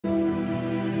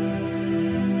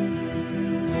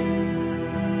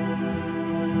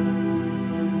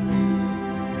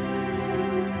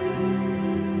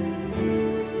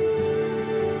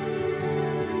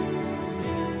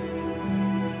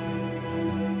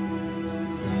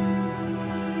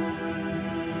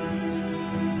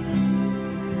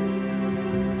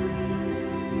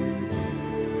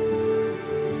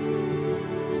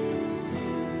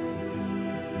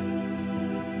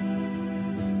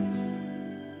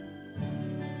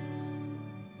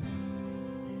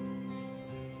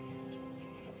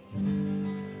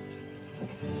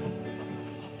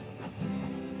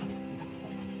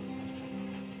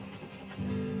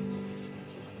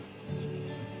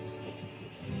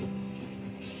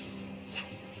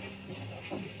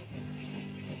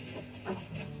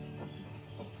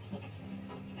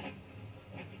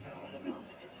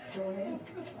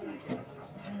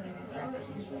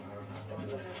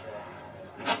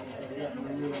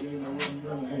You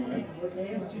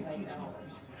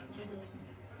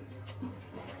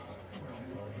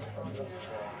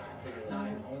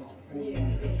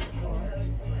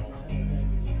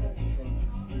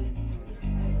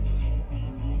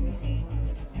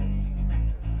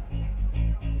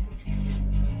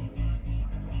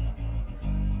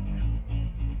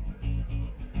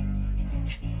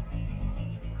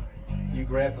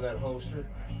grab for that holster,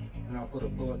 and I'll put a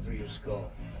bullet through your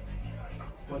skull.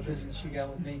 What business you got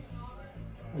with me?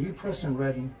 Are you Preston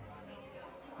Redden?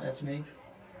 That's me.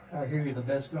 I hear you're the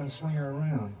best gunslinger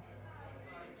around.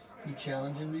 You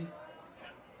challenging me?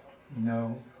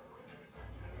 No.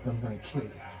 I'm gonna kill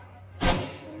you.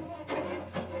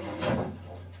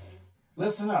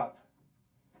 Listen up.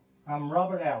 I'm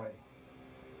Robert Alley,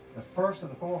 the first of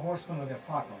the 4 horsemen of the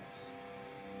apocalypse.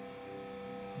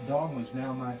 Dogma's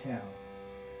now my town.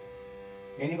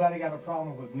 Anybody got a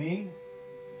problem with me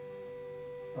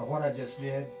or what I just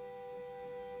did?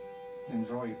 Then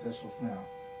draw your pistols now.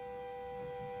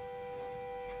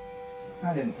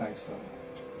 I didn't think so.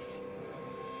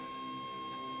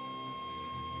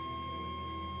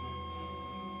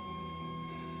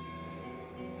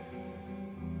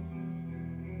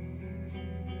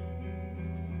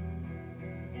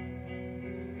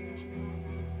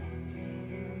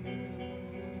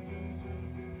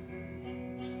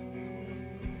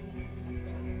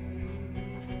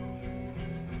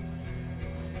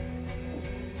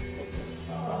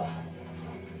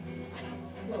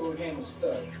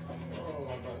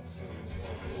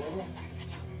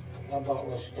 How about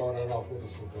let's start it off with a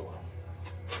cigar?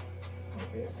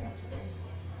 Okay, sounds good.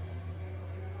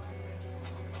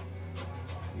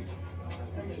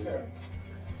 Thank you, sir.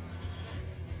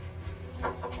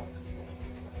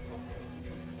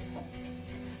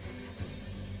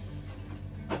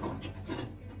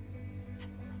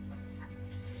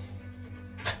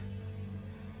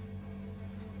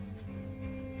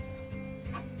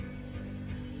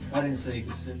 I didn't say you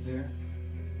could sit there.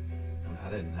 I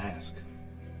didn't ask.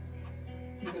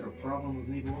 You got a problem with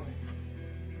me, boy?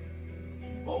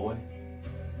 Boy?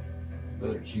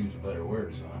 Better choose a better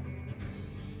word, son.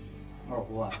 Or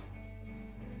what?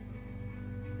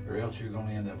 Or else you're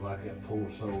gonna end up like that poor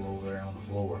soul over there on the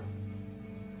floor.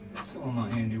 It's some of my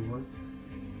handiwork.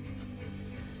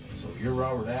 So you're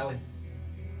Robert Alley?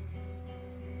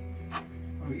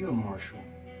 Are you a marshal?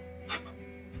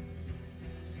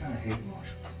 I hate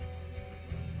marshals.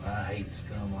 I hate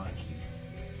scum like you.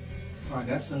 All right,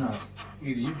 that's enough.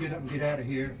 Either you get up and get out of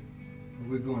here, or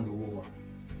we're going to war.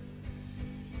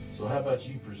 So how about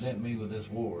you present me with this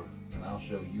war, and I'll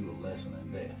show you a lesson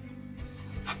in death.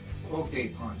 Okay,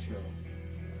 Poncho.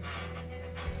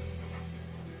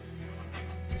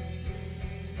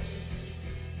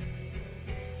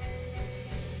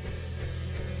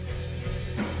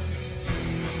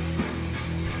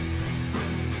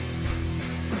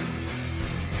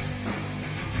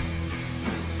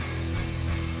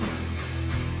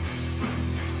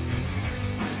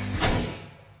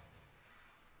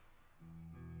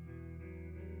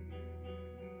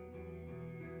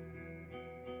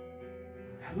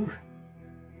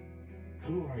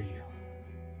 Who are you?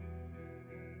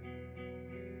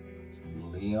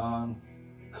 Leon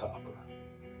Copper.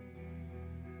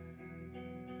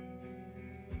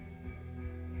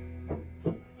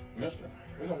 Mister,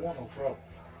 we don't want no trouble.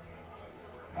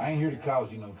 I ain't here to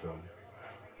cause you no trouble.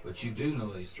 But you do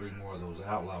know there's 3 more of those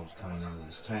outlaws coming into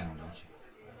this town, don't you?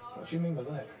 What you mean by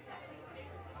that?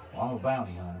 Well, I'm a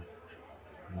bounty hunter.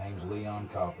 My name's Leon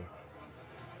Copper.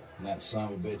 And that son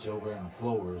of a bitch over there on the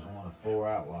floor is one of 4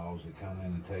 outlaws that come in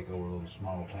and take over little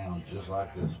small towns just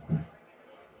like this one.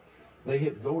 They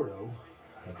hit Gordo,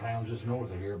 a town just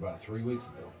north of here, about 3 weeks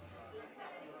ago.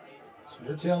 So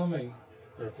you're telling me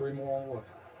there are 3 more on the way?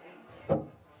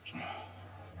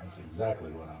 That's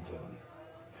exactly what I'm telling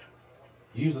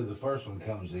you. Usually the first one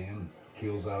comes in,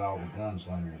 kills out all the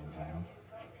gunslingers in town.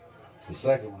 The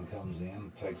second one comes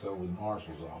in, takes over the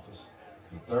marshal's office.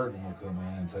 The third one will come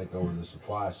in and take over the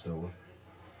supply store.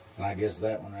 And I guess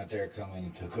that one right there come in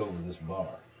and took over this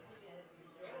bar.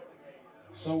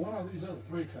 So when are these other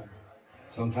 3 coming?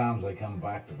 Sometimes they come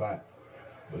back to back,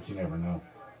 but you never know.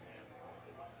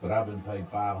 But I've been paid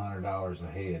 $500 a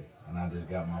head, and I just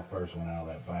got my first one out of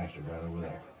that bastard right over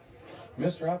there.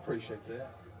 Mister, I appreciate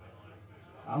that.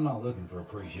 I'm not looking for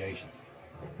appreciation.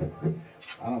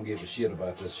 I don't give a shit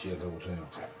about this shithole town.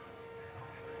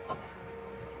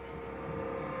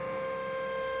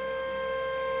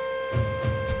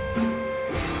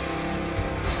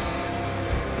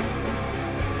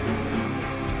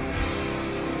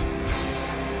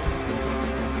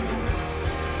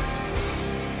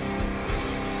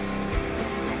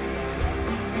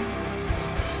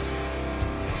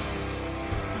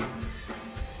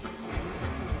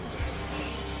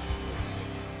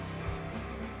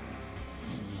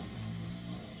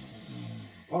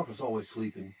 Parker's always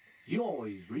sleeping. You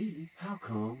always reading. How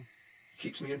come?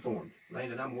 Keeps me informed.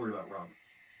 Landon, I'm worried about Robert.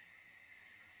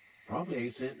 Probably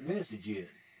ain't sent a message yet.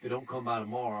 If it don't come by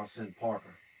tomorrow, I'll send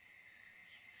Parker.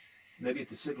 Maybe if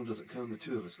the signal doesn't come, the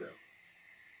two of us go.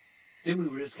 Then we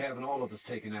risk having all of us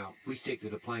taken out. We stick to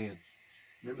the plan.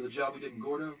 Remember the job we did in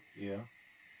Gordo? Yeah.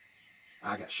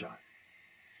 I got shot.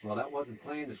 Well, that wasn't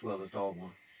planned as well as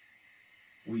Dogma.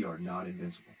 We are not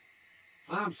invincible.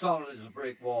 I'm solid as a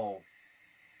brick wall.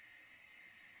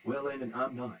 Well, Landon,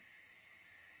 I'm not.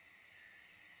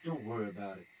 Don't worry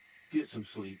about it. Get some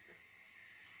sleep.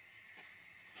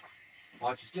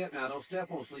 Watch your step now. Don't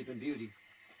step on Sleeping Beauty.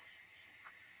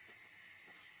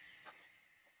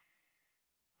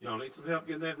 Y'all need some help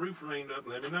getting that roof rained up,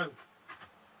 let me know.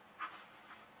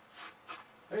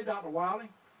 Hey, Dr. Wiley,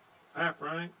 Hi,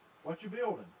 Frank. what you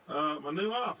building? My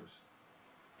new office.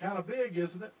 Kind of big,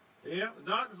 isn't it? Yeah, the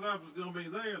doctor's office is going to be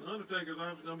there, and the undertaker's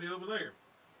office is going to be over there.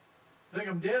 Think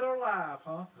I'm dead or alive,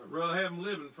 huh? I'd rather have them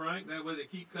living, Frank. That way they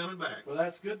keep coming back. Well,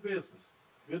 that's good business.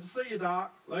 Good to see you,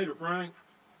 Doc. Later, Frank.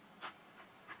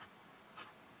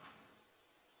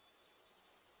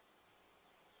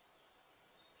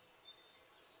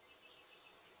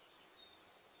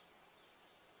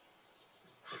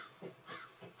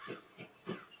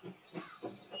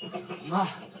 Ma,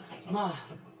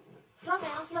 Slow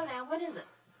down. What is it?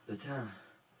 the town,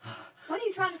 What are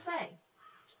you trying to say?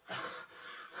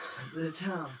 the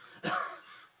town. There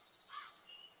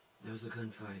was a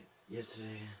gunfight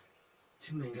yesterday.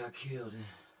 2 men got killed.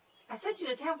 I sent you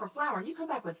to town for flour, and you come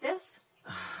back with this?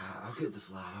 I'll get the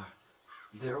flour.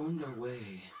 They're on their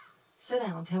way. Sit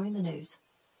down and tell me the news.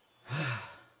 I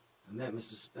met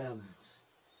Mr. Spellins.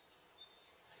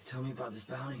 He told me about this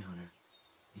bounty hunter.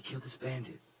 He killed this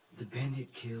bandit. The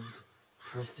bandit killed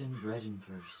Preston Redden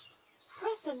first.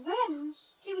 Preston Redden?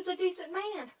 He was a decent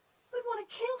man. We'd want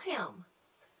to kill him.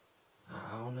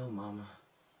 I don't know, Mama.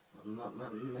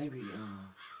 Maybe it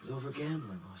was over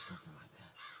gambling or something like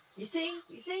that. You see?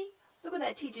 Look what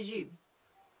that teaches you.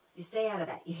 You stay out of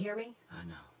that, you hear me? I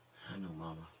know,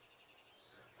 Mama.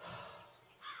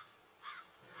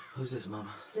 Who's this,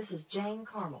 Mama? This is Jane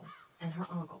Carmel and her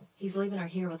uncle. He's leaving her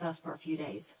here with us for a few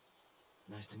days.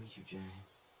 Nice to meet you, Jane.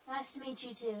 Nice to meet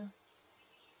you, too.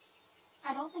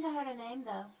 I don't think I heard a name,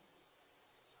 though.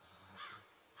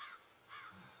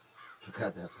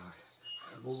 Forgot that part.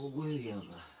 William.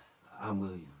 I'm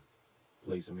William.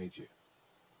 Pleased to meet you.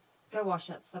 Go wash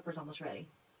up. Supper's almost ready.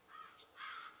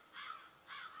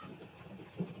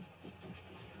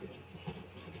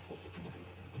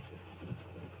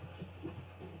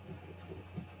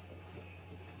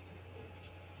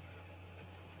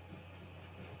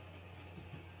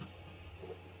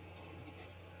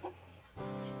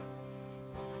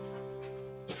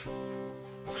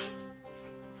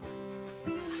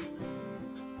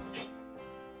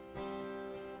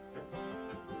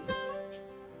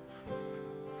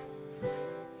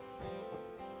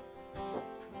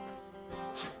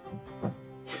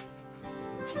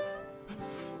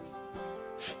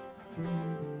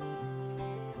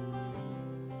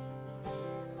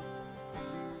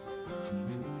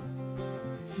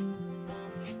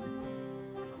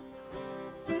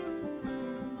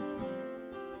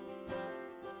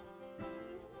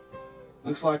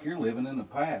 Looks like you're living in the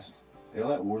past. Hell,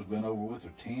 that war's been over with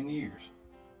for 10 years.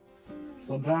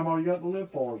 Sometime all you got to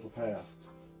live for is the past.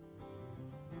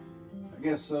 I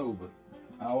guess so, but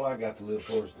all I got to live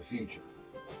for is the future.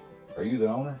 Are you the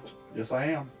owner? Yes, I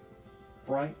am.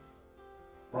 Frank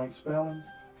Spellins,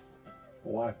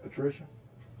 my wife Patricia.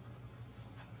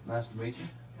 Nice to meet you.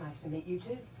 Nice to meet you,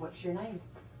 too. What's your name?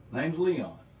 Name's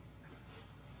Leon.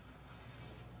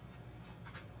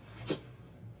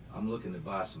 I'm looking to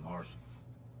buy some arson.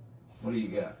 What do you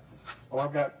got? Oh,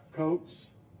 I've got coats,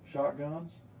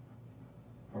 shotguns.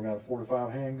 I've got a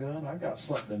 .45 handgun. I've got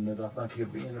something that I think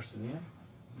you'd be interested in.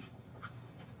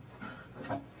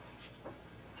 Got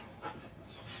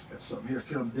something here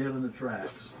come dead in the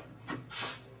tracks.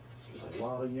 There's a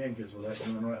lot of Yankees with that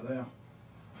gun right there.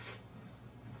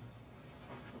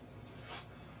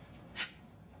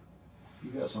 You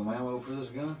got some ammo for this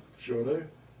gun? Sure do.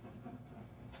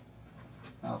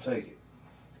 I'll take it.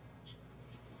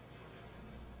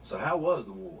 So how was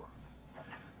the war?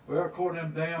 Well, according to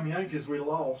them damn Yankees, we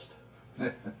lost.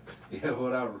 Yeah,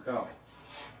 what I recall.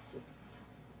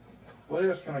 What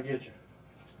else can I get you?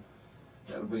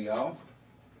 That'll be all.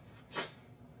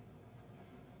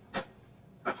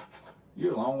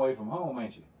 You're a long way from home,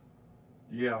 ain't you?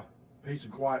 Yeah, peace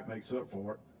and quiet makes up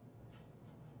for it.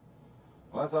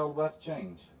 Well, that's all about to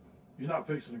change. You're not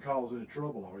fixing to cause any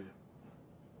trouble, are you?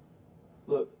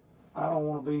 Look, I don't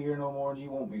want to be here no more than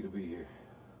you want me to be here.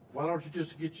 Why don't you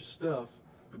just get your stuff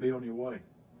and be on your way?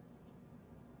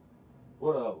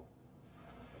 What oh?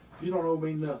 You don't owe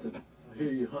me nothing. I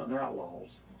hear you hunting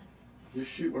outlaws.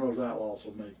 Just shoot one of those outlaws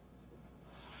for me.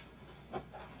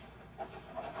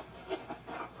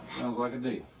 Sounds like a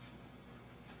deal.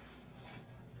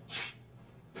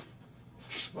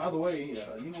 By the way,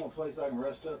 you know a place I can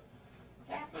rest up?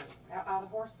 Catherine's, out by the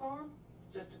horse farm,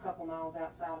 just a couple miles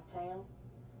outside of town.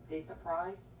 Decent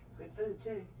price, good food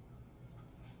too.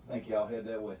 Think y'all head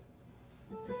that way.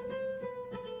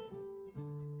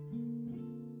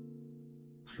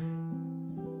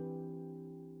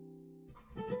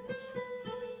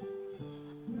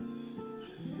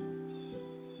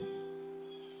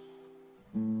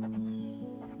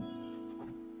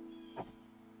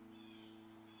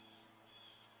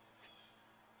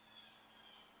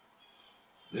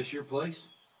 This your place?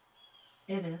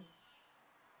 It is.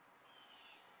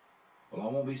 Well,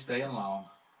 I won't be staying long.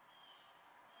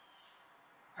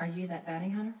 Are you that bounty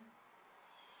hunter?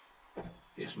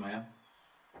 Yes, ma'am.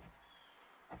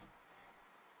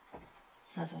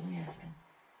 I was only asking.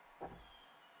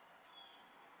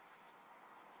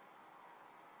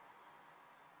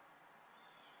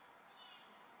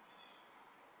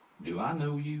 Do I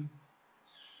know you?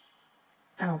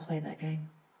 I don't play that game.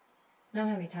 Know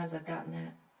how many times I've gotten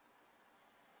that?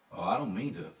 Oh, I don't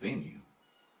mean to offend you.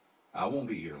 I won't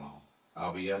be here long.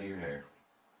 I'll be out of your hair.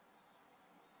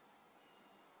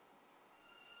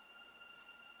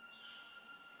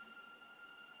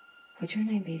 Would your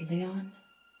name be Leon?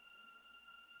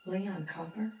 Leon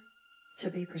Copper, to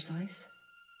be precise?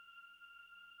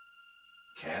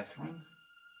 Catherine?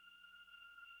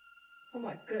 Oh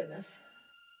my goodness.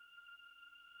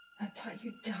 I thought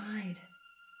you died.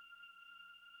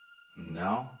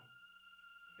 No.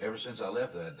 Ever since I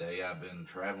left that day, I've been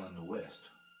traveling the west.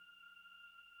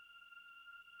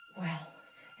 Well,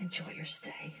 enjoy your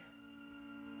stay.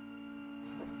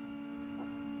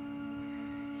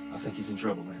 I think he's in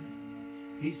trouble, Andy.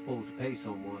 He's supposed to pay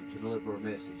someone to deliver a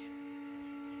message.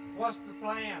 What's the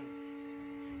plan?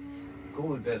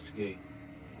 Go investigate.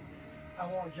 I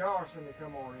want Jarson to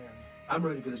come on in. I'm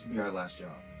ready for this to be our last job.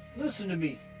 Listen to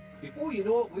me. Before you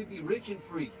know it, we'll be rich and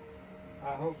free.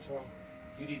 I hope so.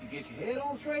 You need to get your head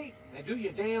on straight and do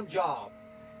your damn job.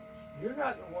 You're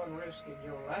not the one risking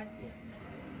your life here.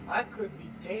 I could be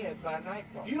dead by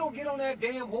nightfall. If you don't get on that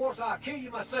damn horse, I'll kill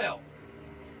you myself.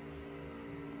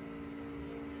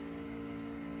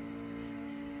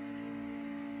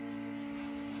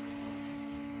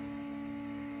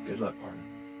 Good luck, partner.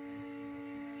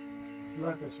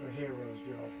 Luck is for heroes,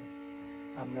 Jarson.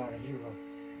 I'm not a hero.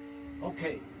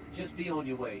 Okay, just be on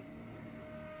your way.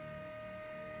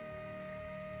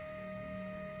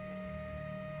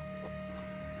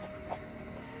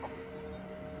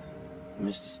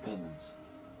 Mr. Spellings,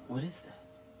 what is that?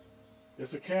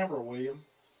 It's a camera, William.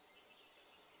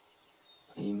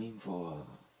 You mean for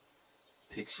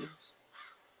pictures?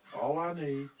 All I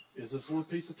need is this little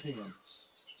piece of tin.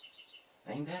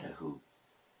 Ain't that a hoop?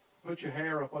 Put your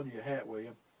hair up under your hat,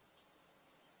 William.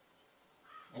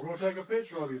 We're going to take a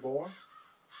picture of you, boy.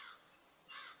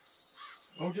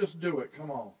 Don't just do it.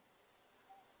 Come on.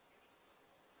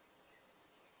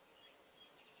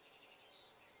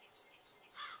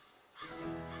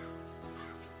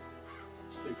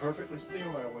 Be perfectly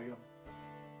still there, William.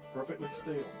 Perfectly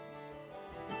still.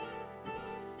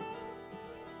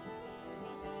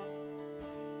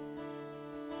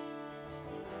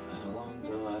 How long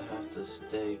do I have to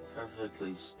stay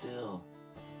perfectly still?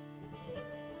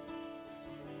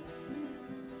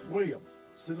 William,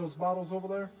 see those bottles over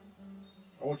there?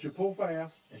 I want you to pull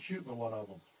fast and shoot me one of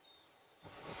them.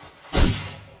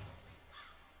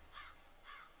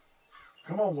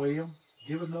 Come on, William.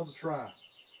 Give it another try.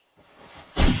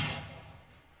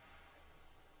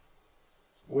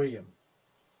 William,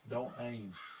 don't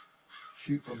aim.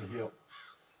 Shoot from the hip.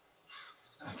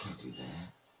 I can't do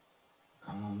that.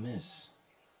 I'm gonna miss.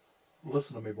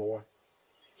 Listen to me, boy.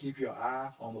 Keep your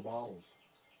eye on the bottles.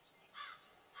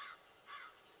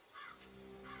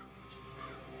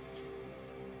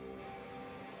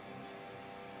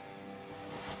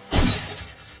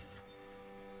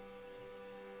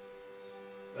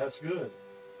 That's good.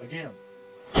 Again.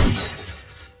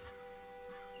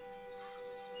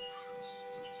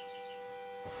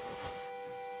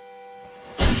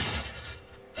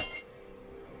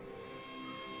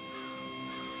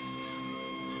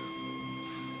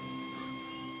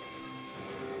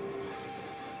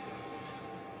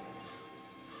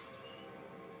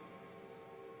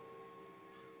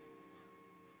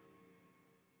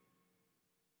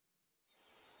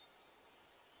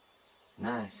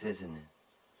 Nice, isn't it?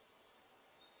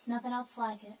 Nothing else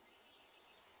like it.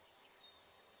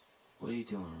 What are you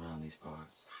doing around these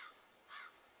parts?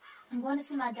 I'm going to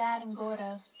see my dad in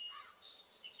Gordo.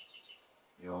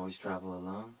 You always travel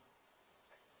alone?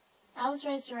 I was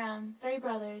raised around 3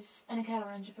 brothers and a cattle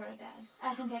ranger for a dad.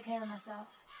 I can take care of myself.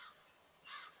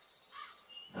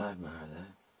 I admire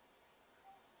that.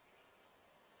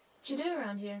 What you do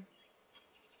around here?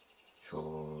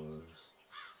 Chores,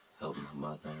 help my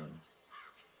mother.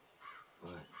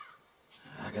 But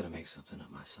I gotta make something of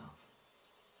myself.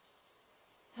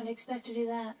 How do you expect to do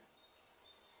that?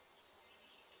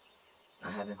 I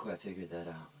haven't quite figured that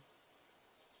out.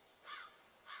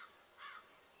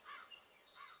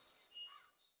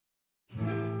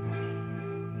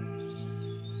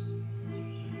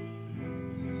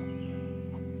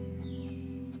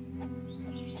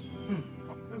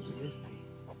 Who could this be?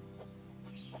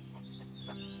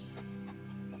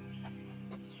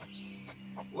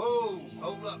 Whoa,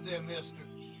 hold up there, mister.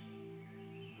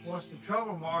 What's the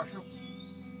trouble, Marshal?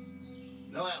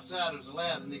 No outsiders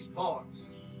allowed in these parts.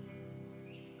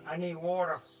 I need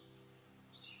water.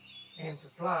 And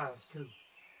supplies, too.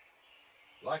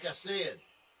 Like I said,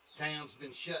 town's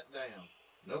been shut down.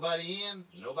 Nobody in,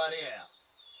 nobody out.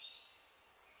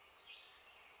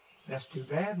 That's too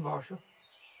bad, Marshal.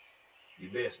 You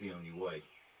best be on your way.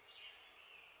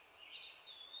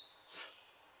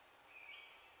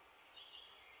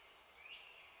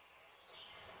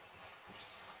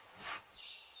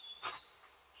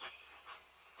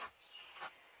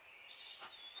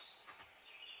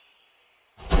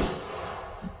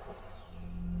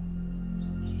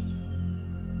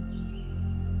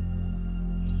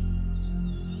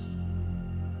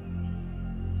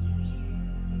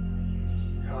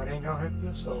 God ain't gonna help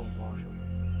your soul, Marshal.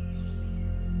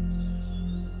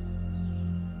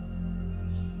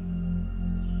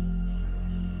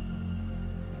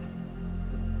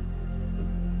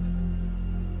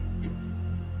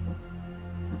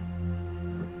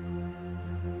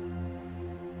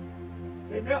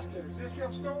 Hey, mister, is this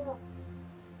your store?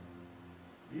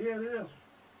 Yeah, it is.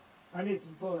 I need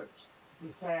some bullets.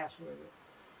 Be fast with it.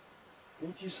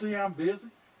 Can't you see I'm busy?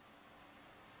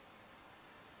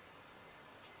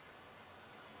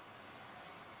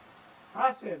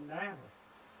 I said now,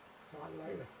 not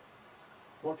later.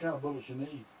 What kind of bullets you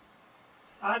need?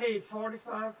 I need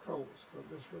 45 Colts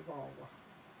for this revolver.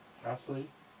 I see.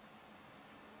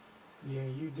 Yeah,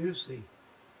 you do see.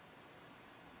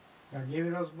 Now give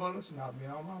me those bullets and I'll be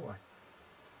on my way.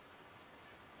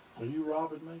 Are you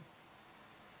robbing me?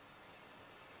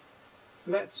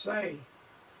 Let's say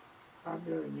I'm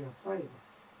doing you a favor.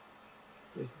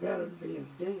 It's better than being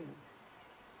dead.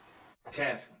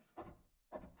 Catherine.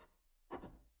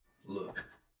 Look.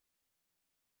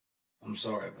 I'm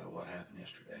sorry about what happened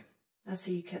yesterday. I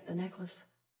see you kept the necklace.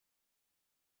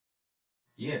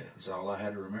 Yeah, that's all I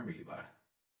had to remember you by.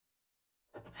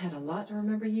 Had a lot to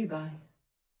remember you by.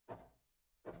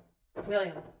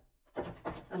 William,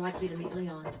 I'd like you to meet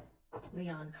Leon.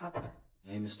 Leon Copper.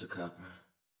 Hey, Mr. Copper.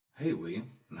 Hey,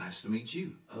 William. Nice to meet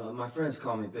you. My friends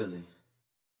call me Billy.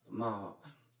 Ma,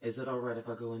 is it all right if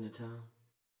I go into town?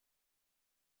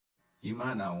 You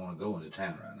might not want to go into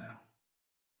town right now.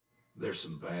 There's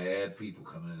some bad people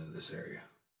coming into this area.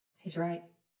 He's right.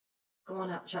 Go on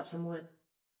out and chop some wood.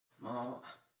 Ma,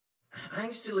 I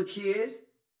ain't still a kid.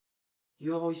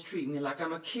 You always treat me like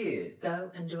I'm a kid.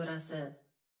 Go and do what I said.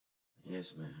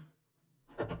 Yes, ma'am.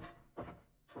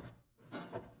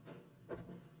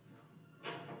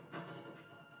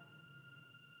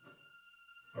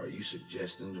 Are you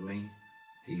suggesting to me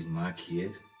he's my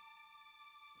kid?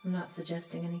 I'm not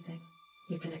suggesting anything.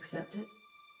 You can accept it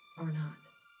or not.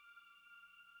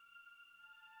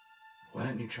 Why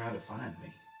didn't you try to find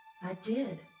me? I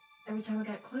did. Every time I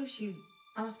got close, you'd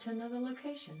off to another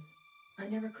location. I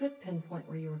never could pinpoint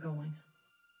where you were going.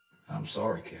 I'm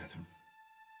sorry, Catherine.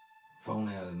 If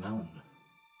only I'd have known.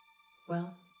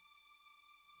 Well,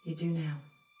 you do now.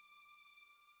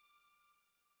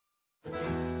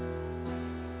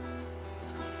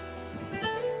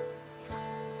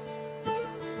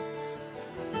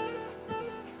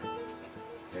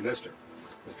 Hey, mister.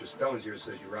 Mr. Spellings here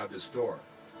says you robbed his store.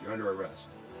 You're under arrest.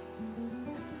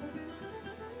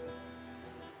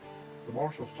 The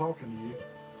marshal's talking to you.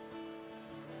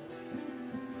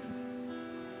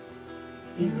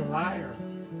 He's a liar.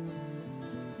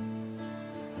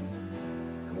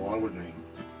 Come on with me.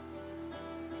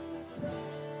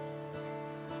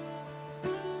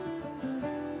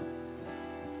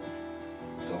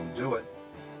 Don't do it.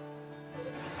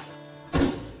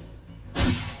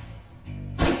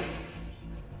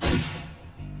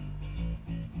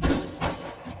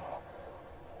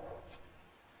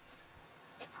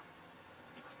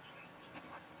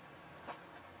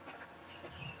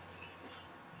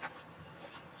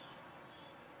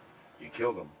 You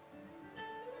killed him.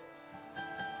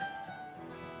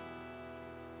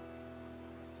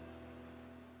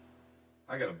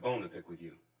 I got a bone to pick with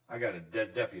you. I got a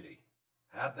dead deputy.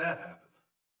 How'd that happen?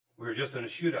 We were just in a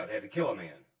shootout, had to kill a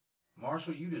man.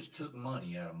 Marshal, you just took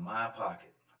money out of my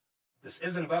pocket. This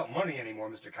isn't about money anymore,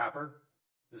 Mr. Copper.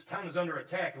 This town is under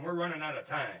attack and we're running out of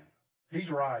time. He's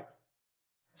right.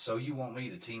 So you want me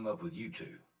to team up with you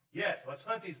two? Yes, let's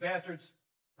hunt these bastards.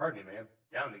 Pardon me, ma'am.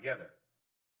 Down together.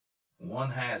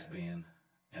 One has been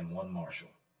and one marshal.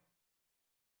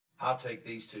 I'll take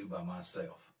these two by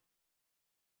myself.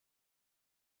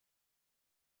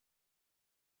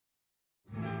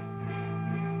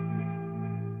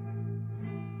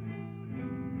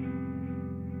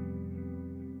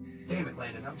 Damn it,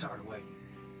 Landon, I'm tired of waiting.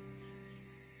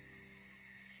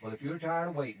 Well, if you're tired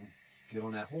of waiting, get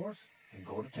on that horse and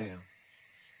go to town.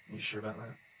 You sure about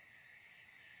that?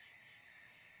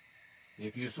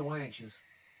 If you're so anxious,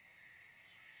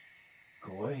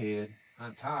 go ahead.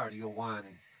 I'm tired of your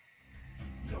whining.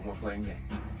 No more playing games.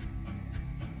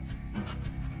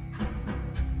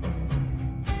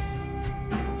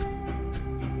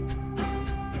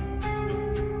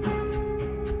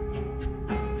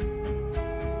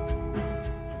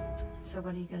 So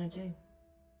what are you gonna do?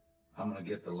 I'm gonna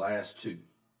get the last two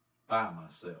by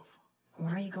myself.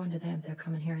 Why are you going to them if they're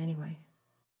coming here anyway?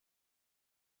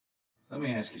 Let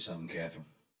me ask you something, Catherine.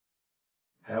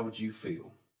 How would you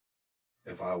feel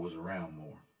if I was around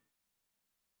more?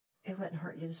 It wouldn't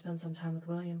hurt you to spend some time with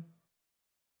William.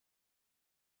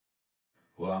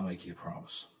 Well, I'll make you a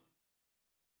promise.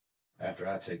 After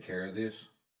I take care of this,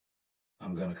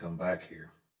 I'm gonna come back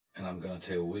here, and I'm gonna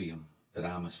tell William that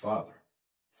I'm his father.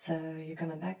 So you're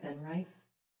coming back then, right?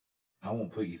 I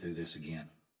won't put you through this again.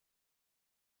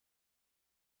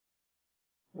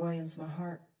 William's my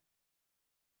heart.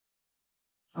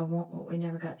 I want what we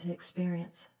never got to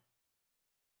experience.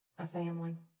 A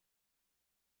family.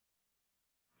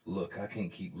 Look, I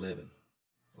can't keep living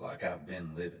like I've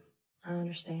been living. I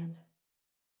understand.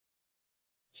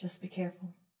 Just be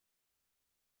careful.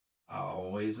 I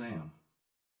always am.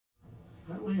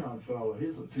 That Leon fellow, he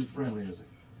isn't too friendly, is he?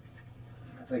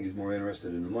 I think he's more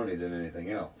interested in the money than anything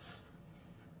else.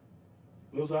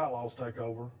 Those outlaws take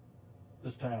over,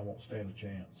 this town won't stand a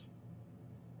chance.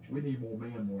 We need more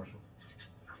men, Marshal.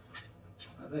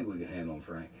 I think we can handle him,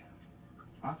 Frank.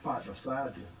 I fight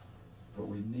beside you, but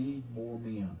we need more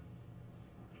men.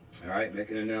 All right, make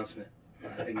an announcement.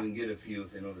 I think we can get a few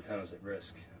if they know the town is at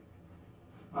risk.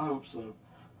 I hope so.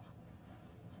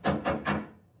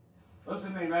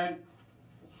 Listen to me, man.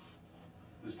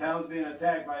 This town's being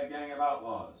attacked by a gang of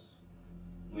outlaws.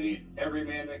 We need every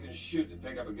man that can shoot to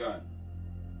pick up a gun.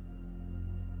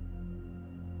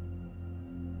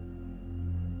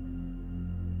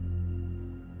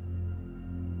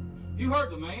 You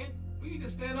heard the man. We need to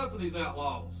stand up to these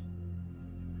outlaws.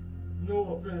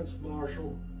 No offense,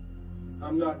 Marshal.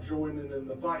 I'm not joining in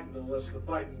the fighting unless the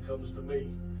fighting comes to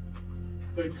me.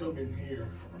 If they come in here,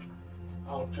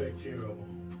 I'll take care of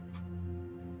them.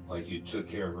 Like you took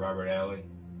care of Robert Alley?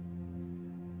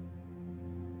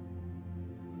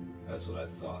 That's what I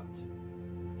thought.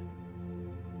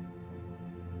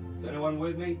 Is anyone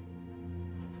with me?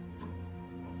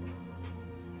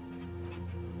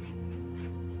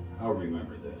 I'll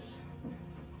remember this.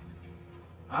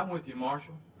 I'm with you,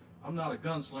 Marshal. I'm not a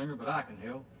gunslinger, but I can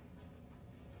help.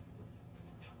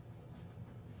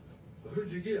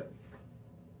 Who'd you get?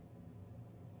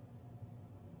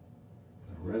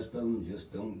 The rest of them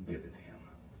just don't give a damn.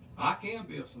 I can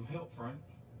be of some help, Frank.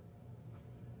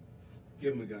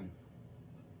 Give him a gun.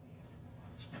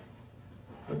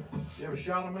 You ever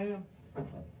shot a man?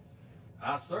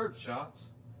 I served shots.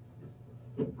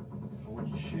 When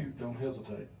you shoot, don't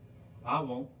hesitate. I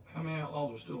won't. How many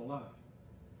outlaws are still alive?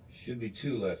 Should be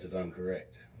 2 left if I'm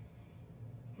correct.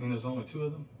 I mean, there's only 2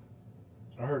 of them?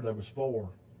 I heard there was 4,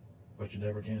 but you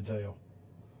never can tell.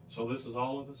 So this is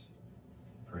all of us?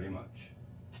 Pretty much.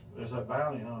 There's that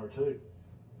bounty hunter, too.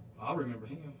 I remember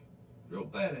him. Real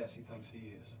badass he thinks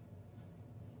he is.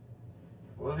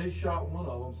 Well, he shot one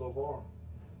of them so far.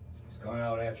 He's gone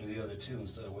out after the other 2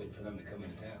 instead of waiting for them to come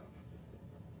into town.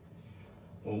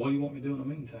 Well, what do you want me to do in the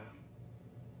meantime?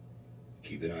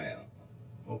 Keep an eye out.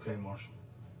 Okay, Marshal.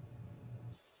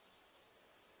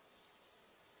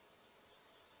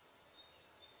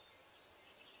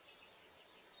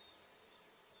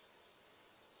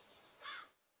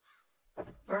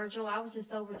 Virgil, I was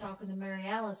just over talking to Mary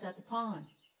Alice at the pond.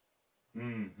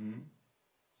 Mm-hmm.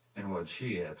 And what'd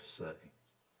she have to say?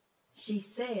 She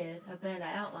said a band of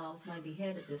outlaws may be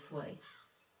headed this way.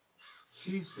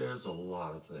 She says a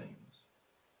lot of things.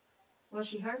 Well,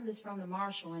 she heard this from the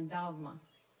marshal in Dogma.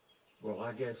 Well,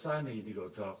 I guess I need to go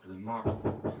talk to the marshal.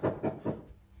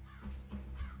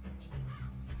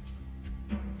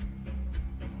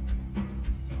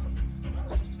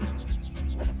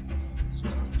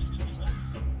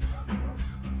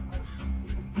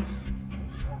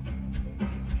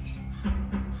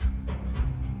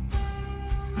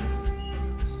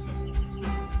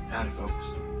 Howdy, folks.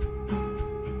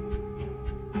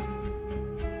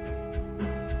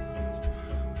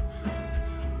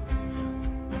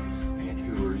 And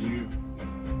who are you?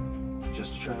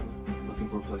 Just a traveler looking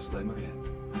for a place to lay my head.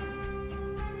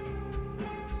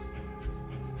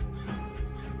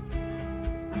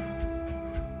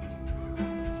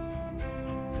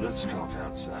 Let's talk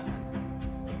outside.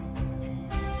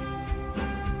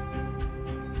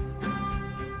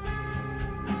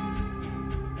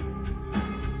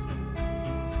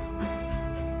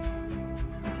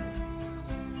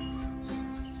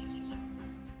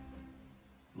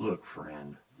 Look,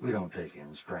 friend, we don't take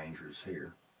in strangers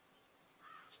here.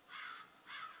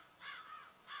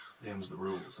 Them's the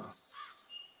rules, huh?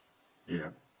 Yeah.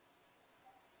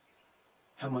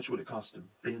 How much would it cost to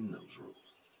bend those rules?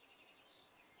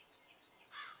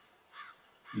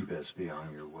 You best be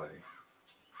on your way.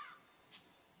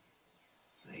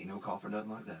 There ain't no call for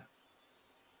nothing like that.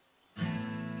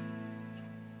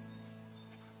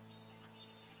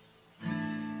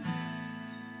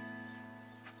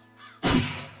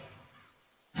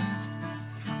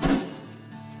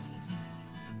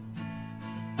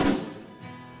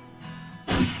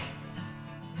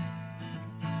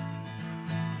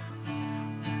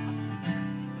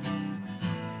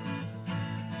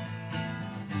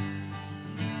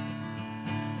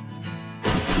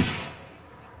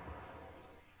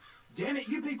 Damn it,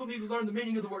 you people need to learn the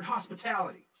meaning of the word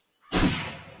hospitality. I'm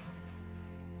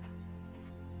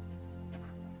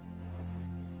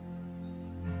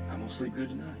gonna sleep good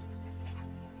tonight.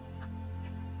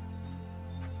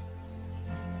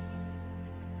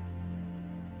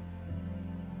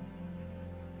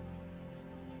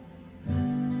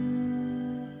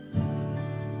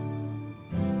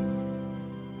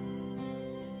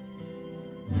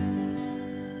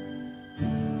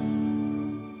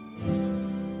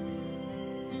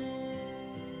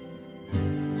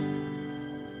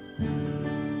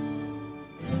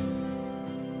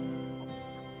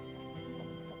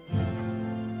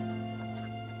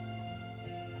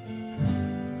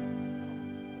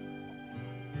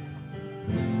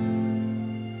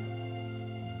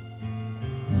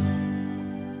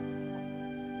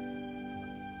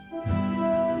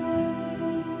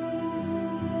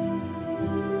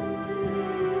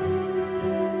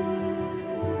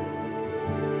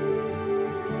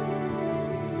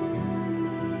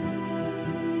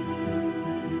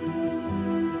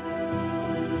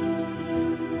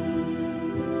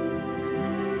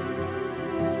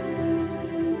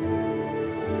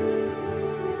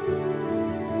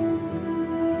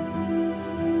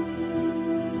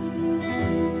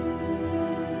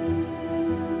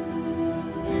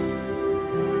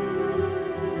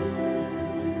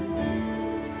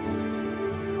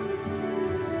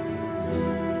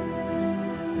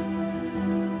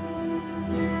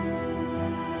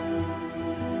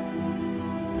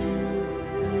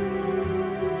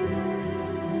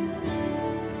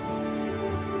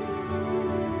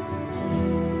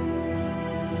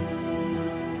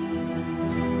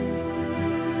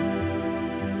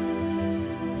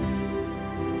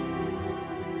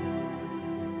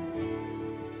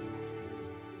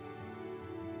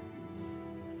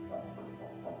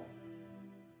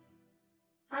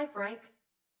 Hi, Frank.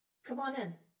 Come on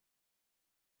in.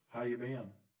 How you been?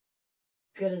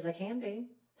 Good as I can be.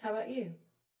 How about you?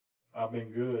 I've been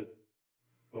good,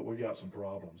 but we got some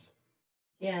problems.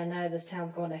 Yeah, I know this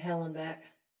town's going to hell and back.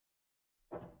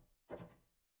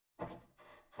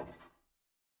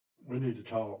 We need to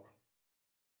talk.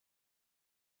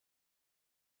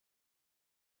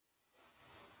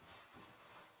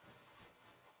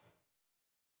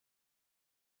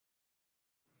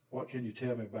 What can you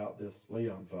tell me about this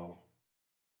Leon fellow?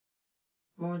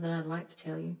 More than I'd like to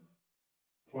tell you.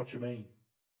 What you mean?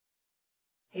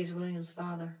 He's William's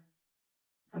father.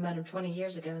 I met him 20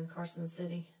 years ago in Carson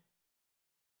City.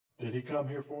 Did he come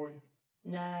here for you?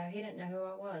 No, he didn't know who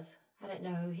I was. I didn't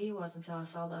know who he was until I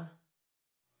saw the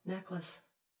necklace.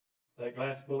 That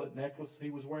glass bullet necklace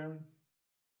he was wearing?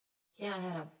 Yeah, I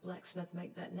had a blacksmith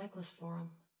make that necklace for him.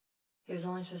 He was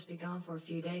only supposed to be gone for a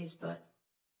few days, but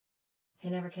he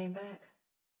never came back.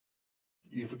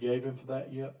 You forgave him for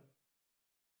that yet?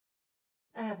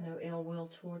 I have no ill will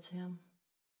towards him.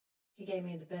 He gave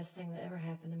me the best thing that ever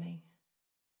happened to me.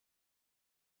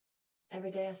 Every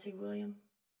day I see William,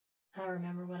 I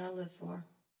remember what I lived for.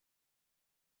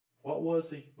 What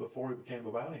was he before he became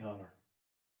a bounty hunter?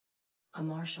 A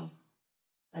marshal.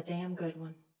 A damn good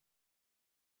one.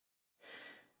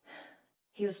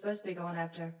 He was supposed to be going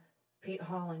after Pete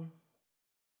Halling.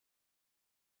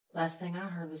 Last thing I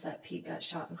heard was that Pete got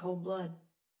shot in cold blood.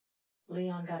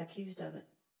 Leon got accused of it.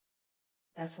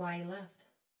 That's why he left.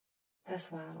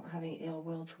 That's why I don't have any ill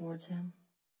will towards him.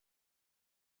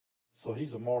 So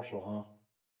he's a marshal, huh?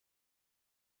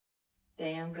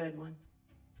 Damn good one.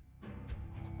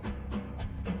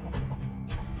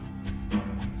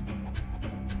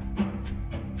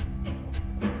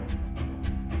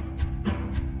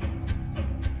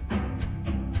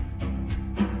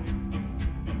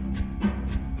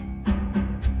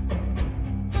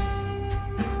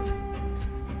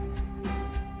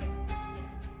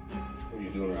 What are you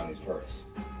doing around these parts?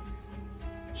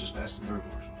 Just passing through,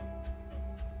 Marshal.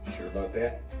 You sure about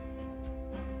that?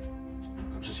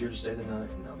 I'm just here to stay the night,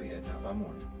 and I'll be heading out by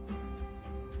morning.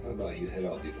 How about you head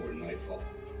out before nightfall?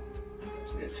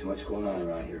 We have too much going on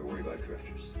around here to worry about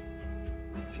drifters.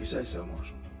 If you say so,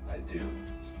 Marshal. I do.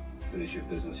 Finish your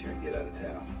business here and get out of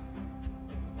town.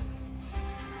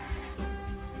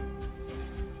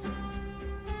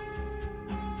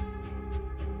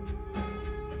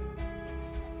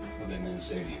 What did that man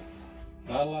say to you?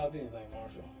 Not a lot of anything,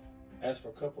 Marshal. Asked for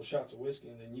a couple shots of whiskey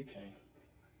and then you came.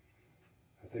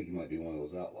 I think you might be one of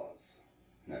those outlaws.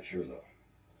 Not sure, though.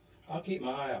 I'll keep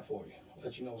my eye out for you.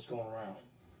 Let you know what's going around.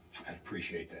 I'd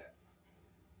appreciate that.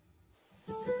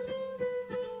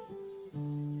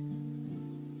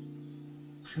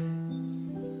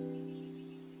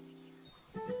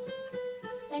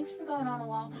 Thanks for going on a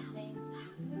walk with me.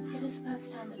 It is about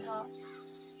time to talk.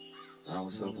 I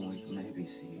was hoping we could maybe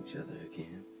see each other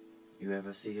again. You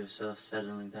ever see yourself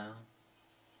settling down?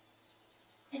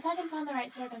 If I can find the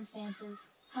right circumstances,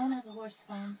 I want to have a horse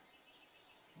farm.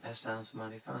 That sounds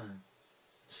mighty fine.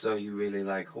 So you really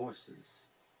like horses?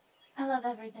 I love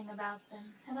everything about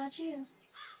them. How about you?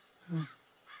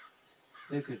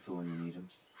 They're good for when you need them.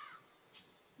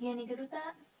 You any good with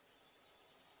that?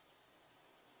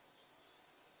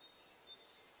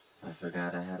 I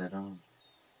forgot I had it on.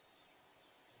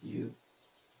 You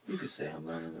could say I'm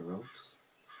learning the ropes.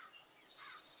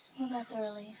 Well, that's a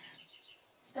relief.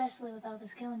 Especially with all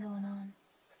this killing going on.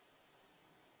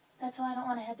 That's why I don't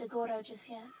want to head to Gordo just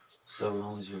yet. So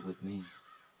long as you're with me,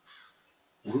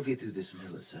 we'll get through this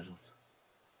until it's settled.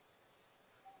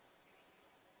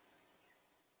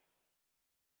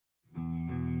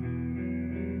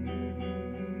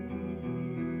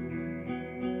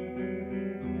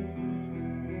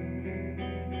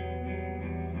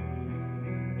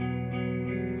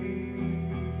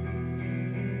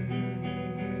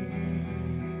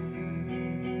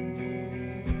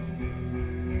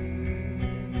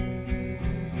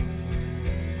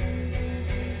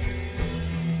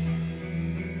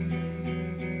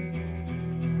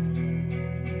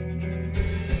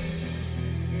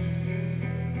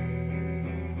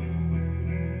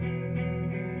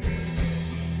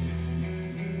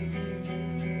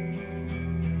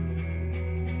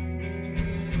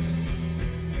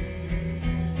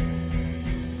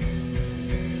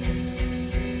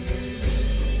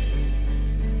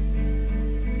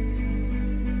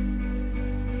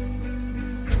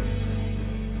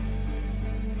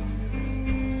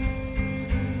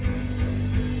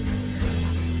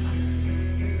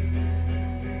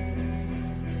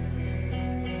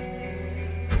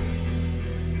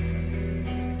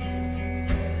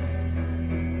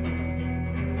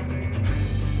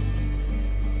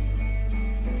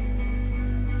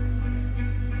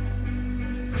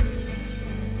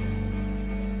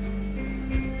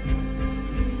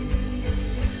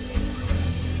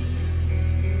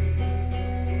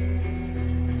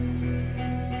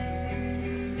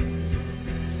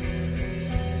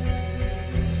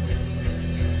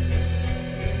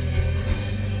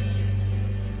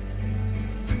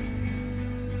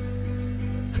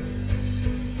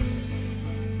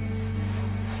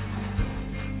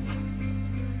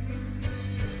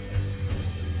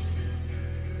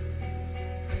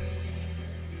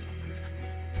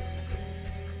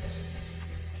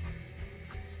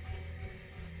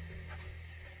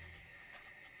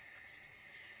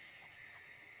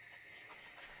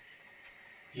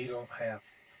 You don't have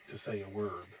to say a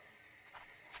word.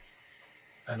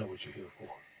 I know what you're here for.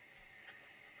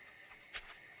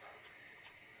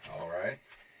 All right.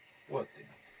 What then?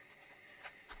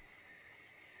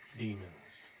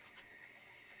 Demons.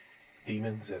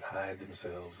 Demons that hide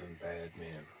themselves in bad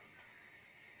men.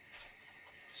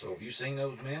 So have you seen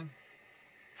those men?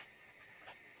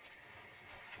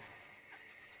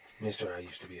 Mister, I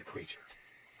used to be a preacher.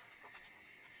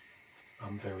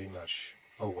 I'm very much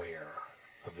aware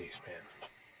of these men?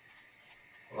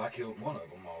 Well, I killed one of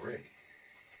them already.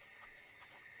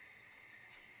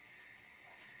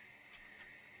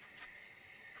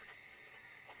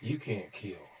 You can't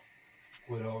kill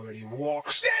what already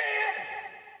walks.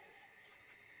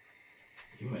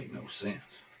 You make no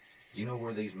sense. You know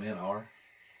where these men are?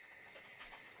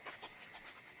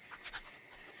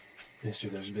 Mister,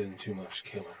 there's been too much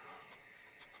killing.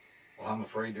 Well, I'm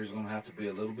afraid there's gonna have to be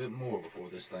a little bit more before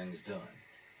this thing's done.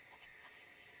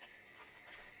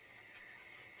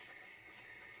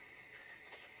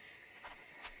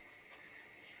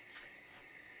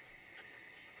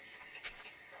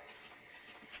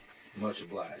 Much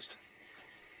obliged.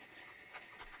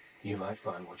 You might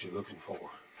find what you're looking for.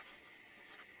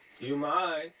 You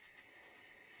might.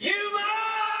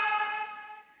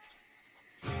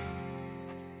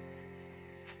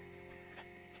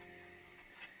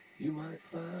 You might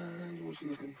find what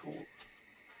you're looking for.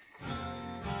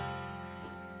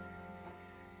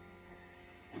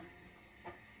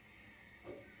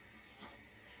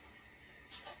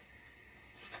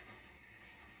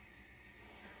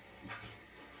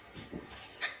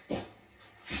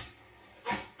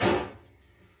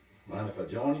 Mind if I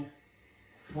join you?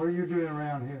 What are you doing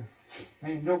around here?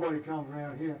 Ain't nobody comes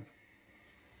around here.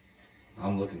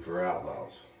 I'm looking for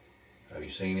outlaws. Have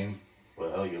you seen any?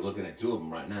 Well, you're looking at two of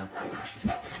them right now.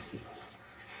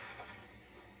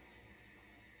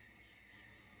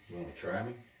 You want to try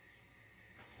me?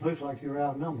 Looks like you're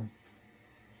outnumbered.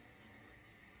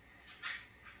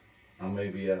 I may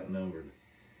be outnumbered,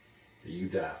 but you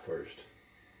die first.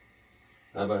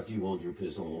 How about you hold your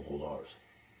pistol and we'll hold ours?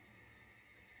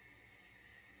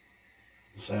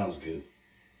 Sounds good.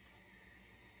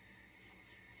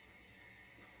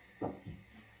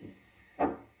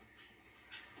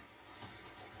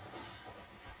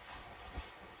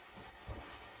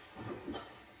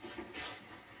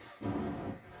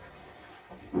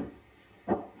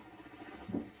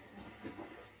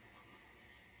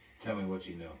 Tell me what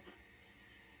you know.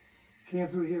 Came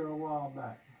through here a while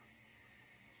back.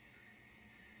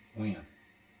 When?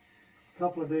 A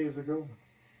couple of days ago.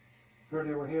 Heard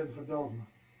they were heading for Dogma.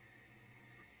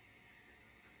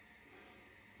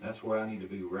 That's where I need to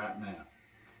be right now.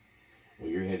 Well,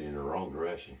 you're heading in the wrong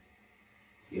direction.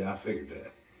 Yeah, I figured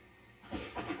that.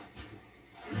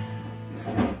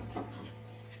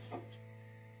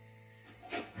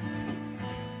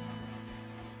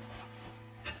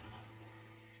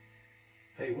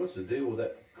 Hey, what's the deal with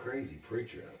that crazy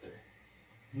preacher out there?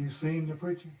 You seen the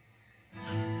preacher?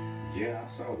 Yeah,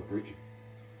 I saw the preacher.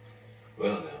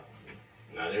 Well, now,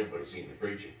 not everybody's seen the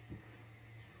preacher.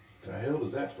 The hell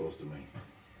is that supposed to mean?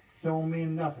 Don't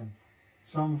mean nothing.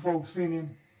 Some folks seen him,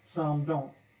 some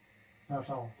don't. That's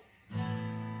all.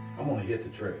 I'm gonna hit the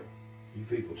trail. You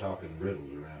people talking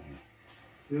riddles around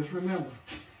here. Just remember,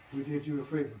 we did you a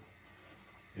favor.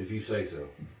 If you say so.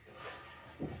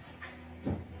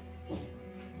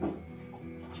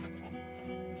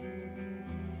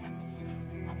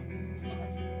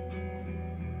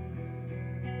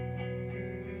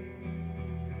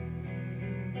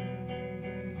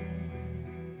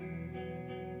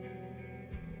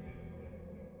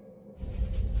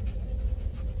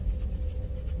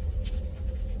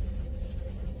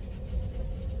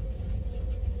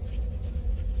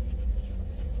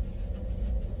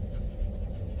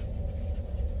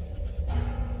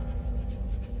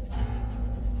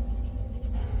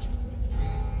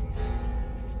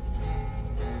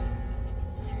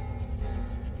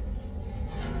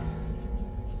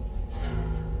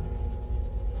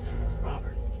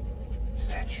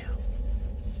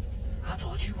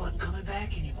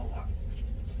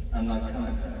 I'm not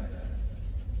coming back.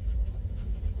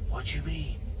 What you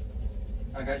mean?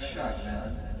 I got shot,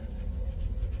 man.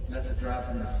 Left to dry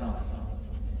from the sun.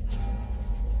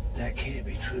 That can't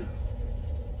be true.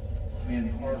 Me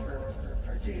and Parker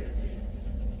are dead.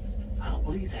 I don't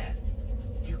believe that.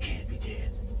 You can't be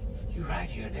dead. You're right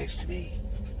here next to me.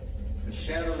 The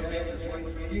shadow of death is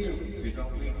waiting for you if you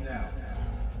don't leave now.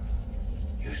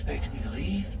 You expecting me to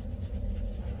leave?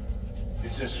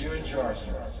 It's just you in charge,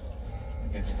 sir.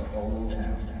 Against the whole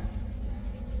town.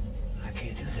 I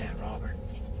can't do that, Robert.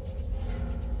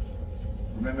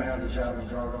 Remember how the job was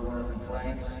brought over up in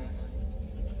flames?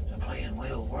 The plan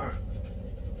will work.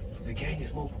 The gang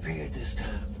is more prepared this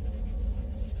time.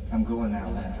 I'm going now,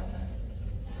 man.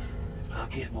 I'll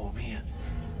get more men.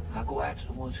 I'll go after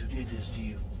the ones who did this to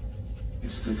you.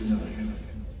 It's good to know you.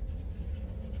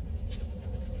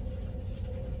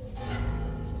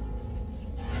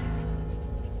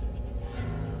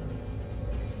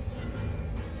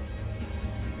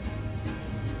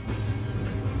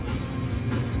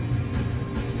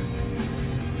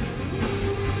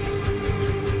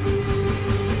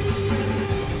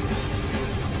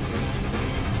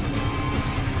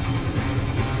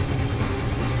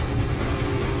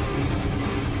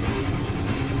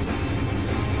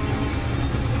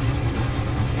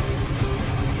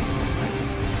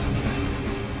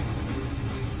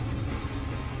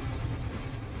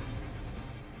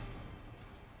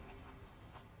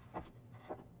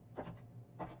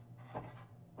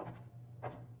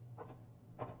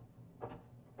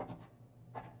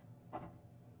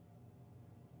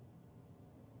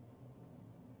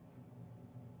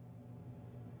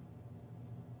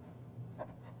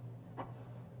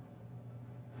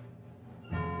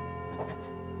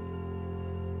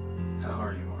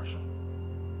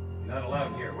 Not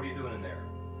allowed here. What are you doing in there?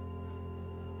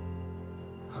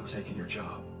 I'm taking your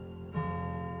job.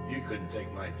 You couldn't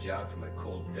take my job from my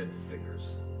cold, dead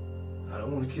fingers. I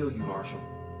don't want to kill you, Marshal.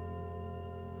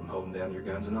 I'm holding down your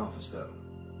guns in office, though.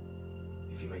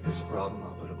 If you make this a problem,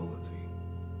 I'll put a bullet through you.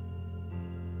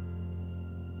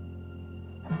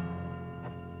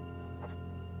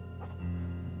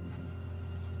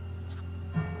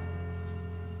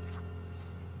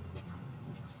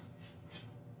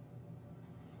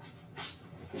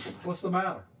 What's the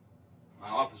matter? My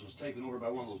office was taken over by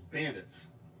one of those bandits.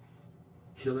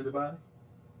 Kill anybody?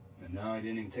 And now he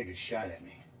didn't even take a shot at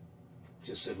me.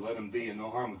 Just said let him be and no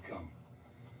harm would come.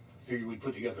 Figured we'd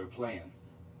put together a plan.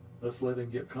 Let's let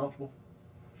him get comfortable,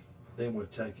 then we'll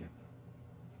take him.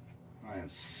 I am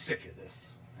sick of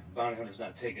this. That bounty hunter's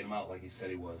not taking him out like he said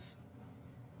he was.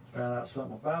 Found out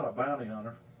something about a bounty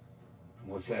hunter.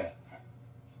 What's that?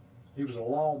 He was a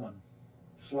lawman,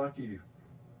 just like you.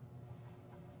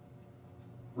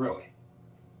 Really?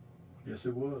 Yes,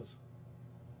 it was.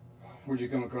 Where'd you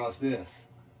come across this?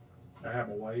 I have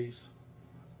my ways.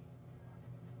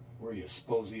 Where do you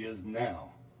suppose he is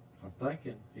now? I'm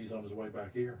thinking he's on his way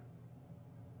back here.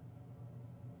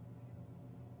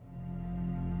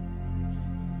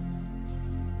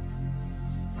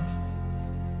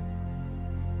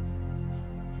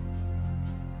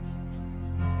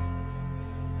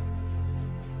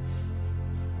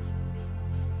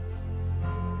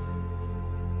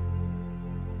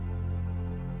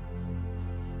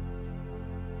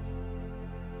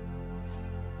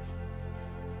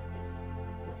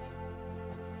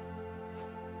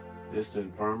 This the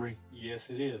infirmary? Yes,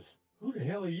 it is. Who the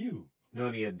hell are you? None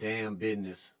of your damn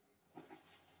business.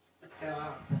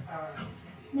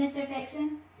 Mr.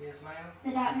 Fiction? Yes, ma'am?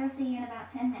 The doctor will see you in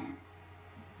about 10 minutes.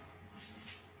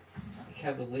 I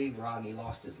can't believe Rodney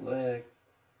lost his leg.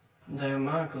 Damn,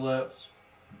 mine collapsed.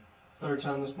 Third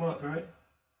time this month, right?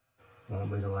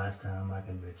 Won't be the last time, I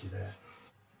can bet you that.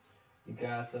 You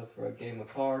guys up for a game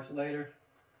of cards later?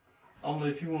 Only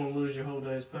if you want to lose your whole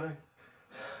day's pay.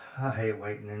 I hate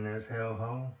waiting in this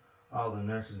hellhole. All the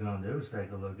nurse is gonna do is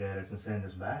take a look at us and send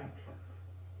us back.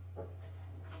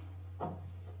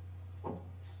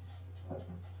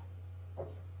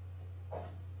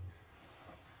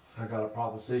 I got a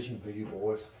proposition for you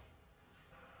boys.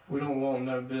 We don't want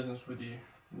no business with you.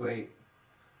 Wait.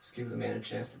 Let's give the man a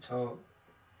chance to talk.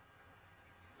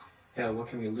 Hell, what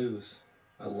can we lose?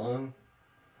 A lung?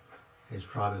 He's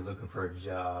probably looking for a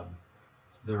job.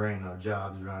 There ain't no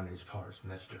jobs around these parts,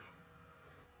 mister.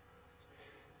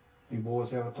 You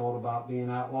boys ever thought about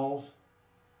being outlaws?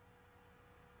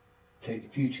 Take the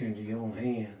future into your own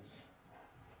hands.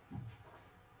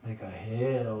 Make a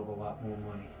hell of a lot more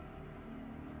money.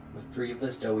 The three of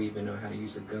us don't even know how to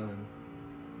use a gun.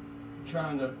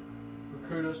 Trying to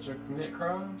recruit us to commit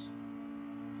crimes?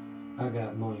 I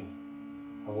got money.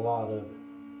 A lot of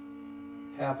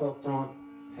it. Half up front,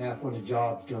 half when the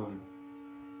job's done.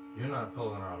 You're not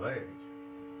pulling our leg.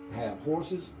 I have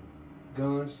horses,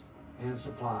 guns, and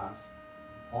supplies.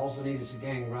 All I need is a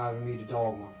gang driving me to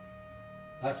Dogma.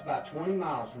 That's about 20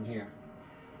 miles from here.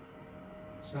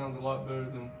 Sounds a lot better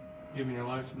than giving your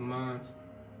life to the mines.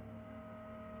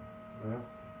 Well,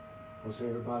 what's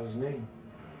everybody's name?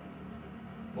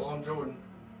 Well, I'm Jordan.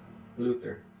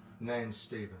 Luther. Name's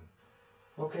Stephen.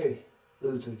 Okay,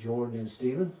 Luther, Jordan, and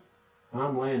Stephen.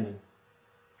 I'm Landon.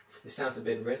 It sounds a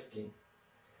bit risky.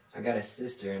 I got a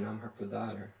sister and I'm her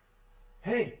provider.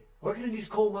 Hey, working in these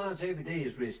coal mines every day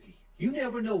is risky. You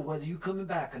never know whether you're coming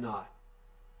back or not.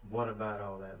 What about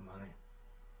all that money?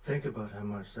 Think about how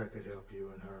much that could help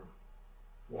you and her.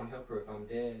 Won't help her if I'm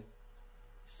dead.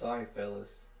 Sorry,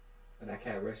 fellas, but I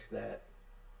can't risk that.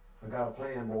 I got a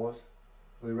plan, boys.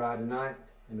 We ride tonight.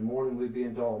 In the morning, we'll be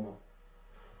in Dogma.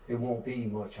 There won't be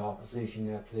much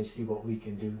opposition after they see what we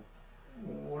can do.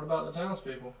 What about the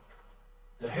townspeople?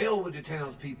 The hell with the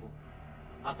townspeople.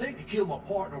 I think they killed my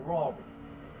partner, Robert.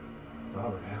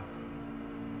 Robert, how?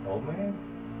 Old man?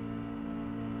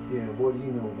 Yeah, what do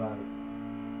you know about it?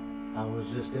 I was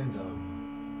just in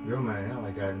Dogma. Your man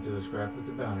Allie got into a scrap with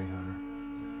the bounty hunter.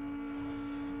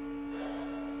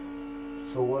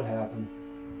 So what happened?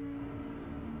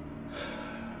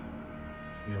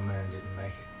 Your man didn't make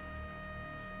it.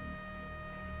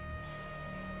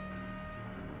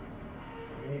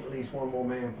 We need at least one more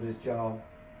man for this job.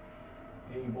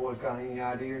 Any of you boys got any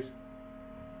ideas?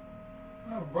 I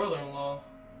have a brother-in-law.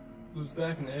 Lives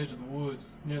back in the edge of the woods,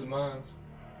 near the mines.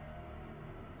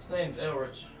 His name's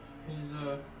Elrich. He's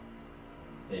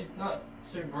not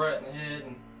too bright in the head,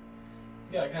 and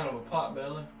he's got kind of a pot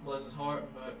belly, bless his heart,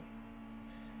 but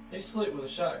he's slick with a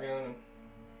shotgun, and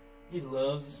he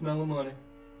loves the smell of money.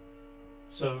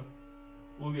 So,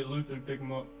 We'll get Luther to pick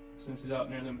him up, since he's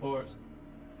out near them parts.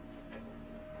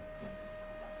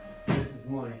 This is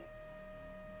money.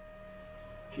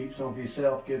 Keep some for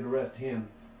yourself, give the rest to him.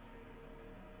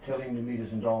 Tell him to meet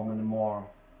us in Dolman tomorrow.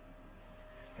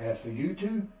 As for you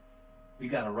two, we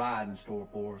got a ride in store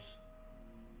for us.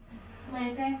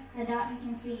 Luther, the doctor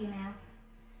can see you now.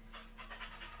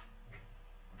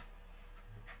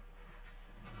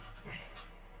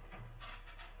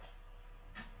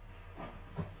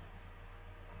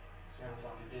 Sounds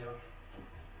like a deal.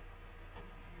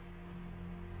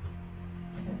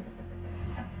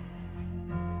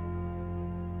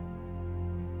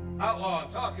 Outlaw,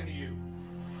 I'm talking to you.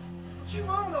 What you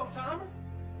want, old timer?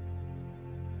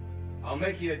 I'll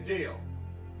make you a deal.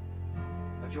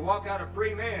 But you walk out a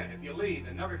free man if you leave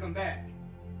and never come back.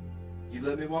 You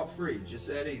let me walk free, just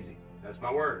that easy. That's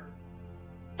my word.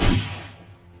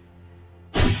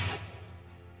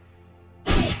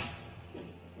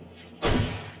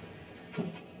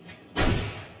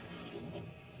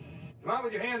 Come on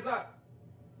with your hands up.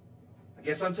 I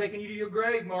guess I'm taking you to your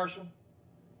grave, Marshal.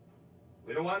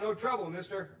 We don't want no trouble,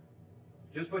 mister.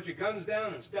 Just put your guns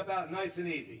down and step out nice and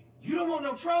easy. You don't want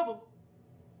no trouble.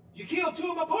 You killed two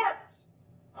of my partners.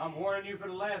 I'm warning you for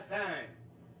the last time.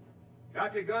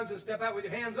 Drop your guns and step out with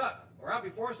your hands up, or I'll be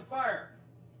forced to fire.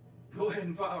 Go ahead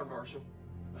and fire, Marshal.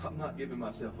 I'm not giving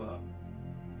myself up.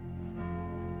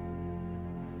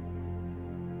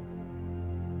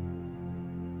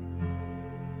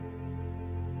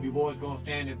 You boys gonna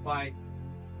stand and fight?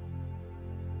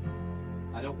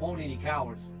 I don't want any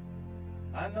cowards.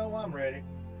 I know I'm ready.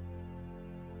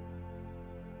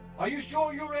 Are you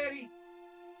sure you're ready?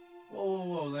 Whoa, whoa,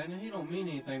 whoa, Landon, he don't mean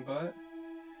anything by it.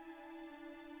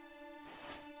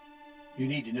 You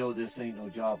need to know this ain't no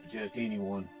job for just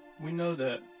anyone. We know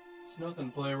that. It's nothing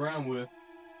to play around with.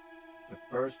 The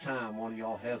first time one of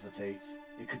y'all hesitates,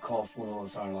 it could cost one of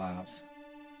us our lives.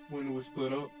 When do we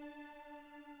split up?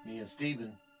 Me and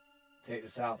Stephen take the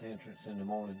south entrance in the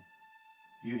morning.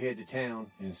 You head to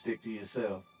town and stick to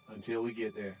yourself until we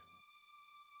get there.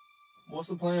 What's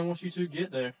the plan once you two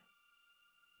get there?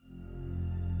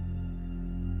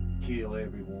 Kill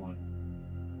everyone.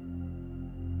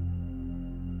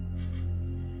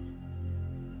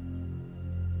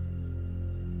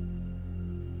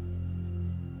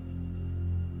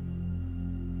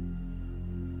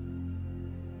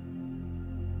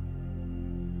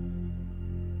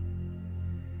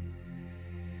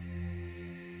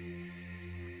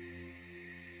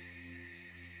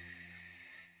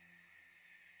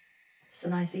 It's a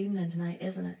nice evening tonight,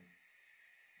 isn't it?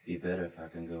 Be better if I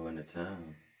can go into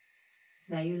town.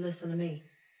 Now you listen to me.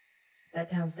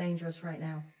 That town's dangerous right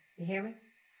now. You hear me?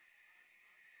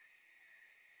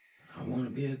 I want to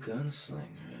be a gunslinger,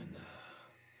 and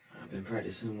I've been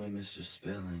practicing with Mr.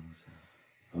 Spellings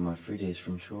on my free days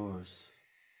from chores.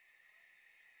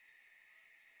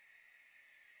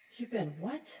 You've been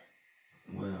what?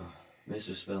 Well,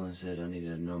 Mr. Spellings said I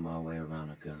needed to know my way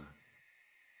around a gun.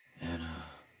 And,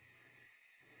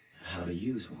 how to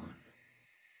use one.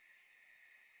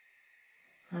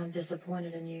 I'm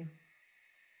disappointed in you.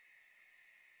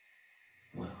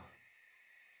 Well,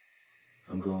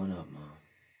 I'm growing up, Mom.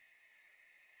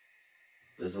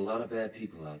 There's a lot of bad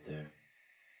people out there.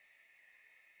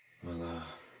 Well,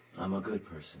 I'm a good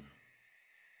person.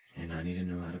 And I need to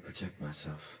know how to protect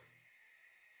myself.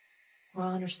 Well,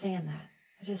 I understand that.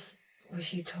 I just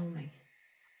wish you told me.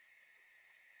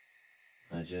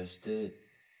 I just did.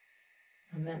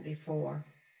 I meant before.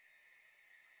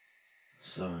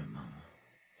 Sorry, Mama.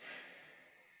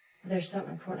 There's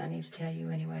something important I need to tell you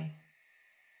anyway.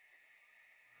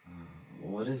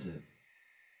 What is it?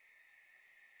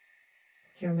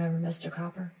 You remember Mr.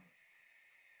 Copper?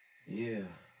 Yeah,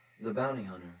 the bounty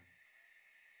hunter.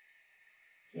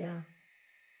 Yeah.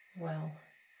 Well,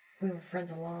 we were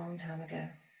friends a long time ago.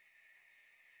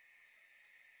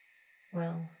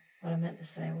 Well, what I meant to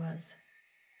say was,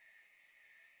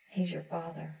 he's your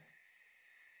father.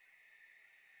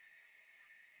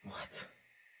 What?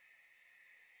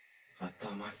 I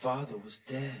thought my father was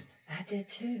dead. I did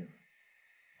too.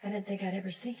 I didn't think I'd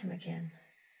ever see him again.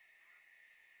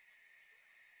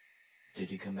 Did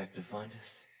he come back to find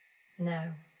us?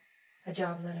 No. A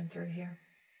job led him through here.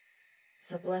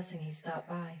 It's a blessing he stopped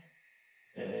by.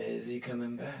 Is he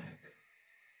coming back?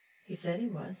 He said he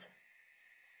was.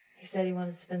 He said he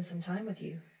wanted to spend some time with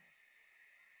you.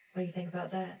 What do you think about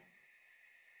that?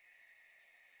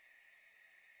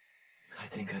 I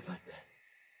think I'd like that.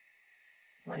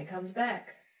 When he comes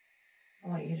back, I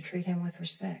want you to treat him with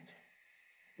respect.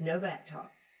 No back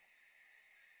talk.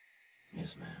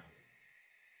 Yes, ma'am.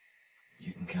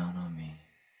 You can count on me.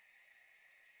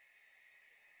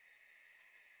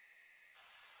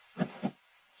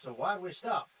 So why'd we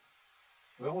stop?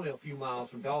 We're only a few miles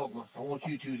from Dogma. I want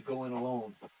you two to go in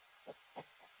alone.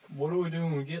 What do we do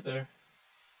when we get there?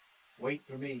 Wait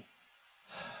for me.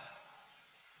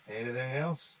 Anything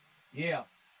else? Yeah.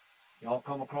 Y'all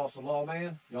come across a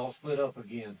lawman, y'all split up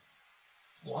again.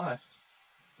 Why?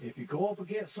 If you go up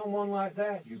against someone like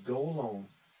that, you go alone.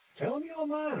 Tell them you're a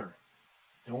miner.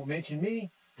 Don't mention me,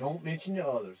 don't mention the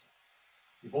others.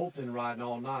 You've both been riding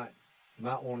all night. You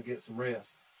might want to get some rest.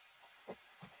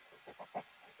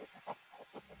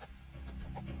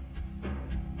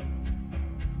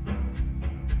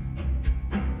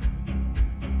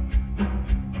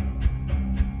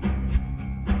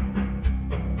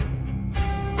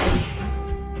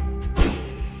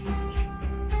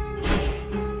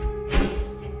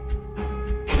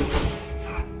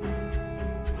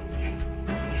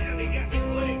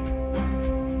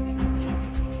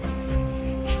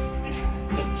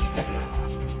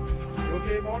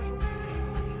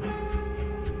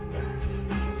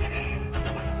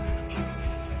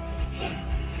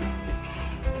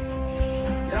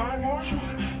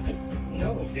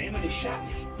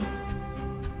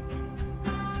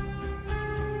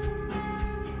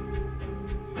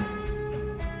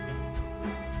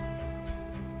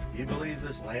 You believe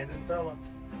this Landon fella?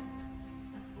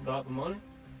 About the money?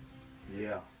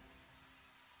 Yeah.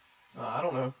 I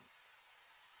don't know.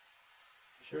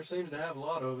 Sure seems to have a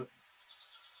lot of it.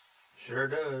 Sure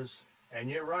does. And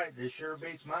you're right, this sure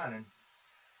beats mining.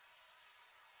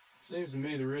 Seems to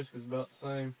me the risk is about the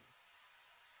same.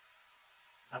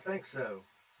 I think so.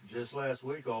 Just last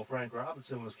week, old Frank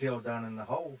Robinson was killed down in the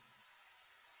hole.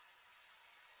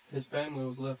 His family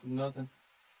was left with nothing.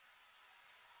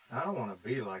 I don't want to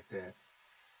be like that.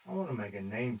 I want to make a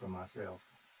name for myself.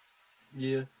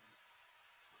 Yeah.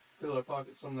 Fill our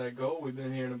pockets some of that gold we've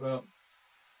been hearing about.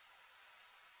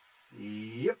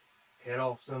 Yep. Head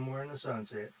off somewhere in the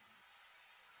sunset.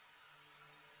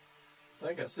 I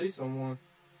think I see someone.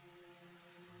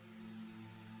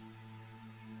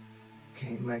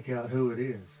 Can't make out who it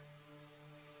is.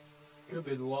 Could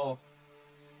be the law.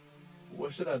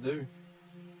 What should I do?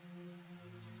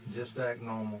 Just act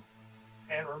normal.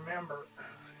 And remember,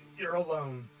 you're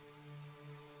alone.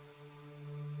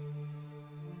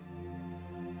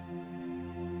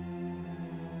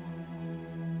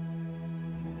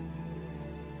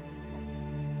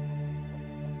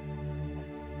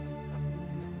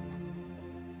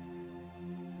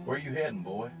 Where you heading,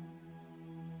 boy?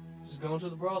 Just going to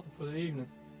the brothel for the evening.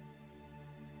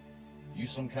 You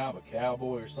some kind of a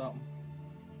cowboy or something?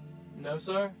 No,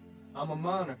 sir. I'm a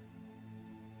miner.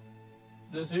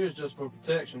 This here's just for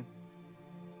protection.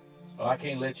 Well, I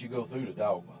can't let you go through the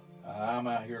dogma. I'm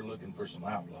out here looking for some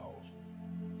outlaws.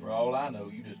 For all I know,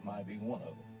 you just might be one of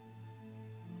them.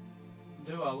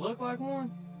 Do I look like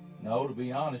one? No, to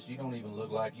be honest, you don't even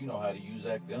look like you know how to use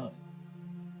that gun.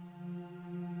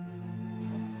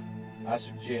 I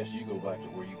suggest you go back to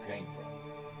where you came from.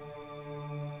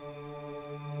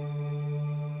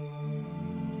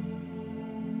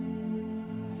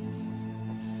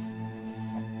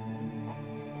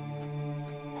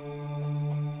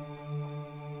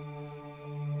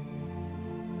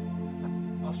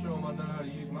 I'll show him I know how to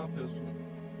use my pistol.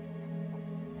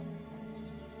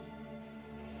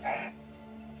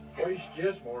 What do you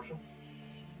suggest, Marshal?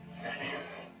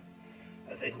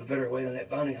 I think we better wait on that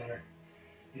bounty hunter.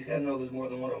 He's got to know there's more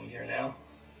than one of them here now.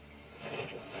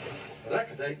 Well, that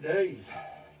could take days.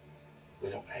 We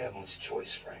don't have much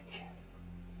choice, Frank.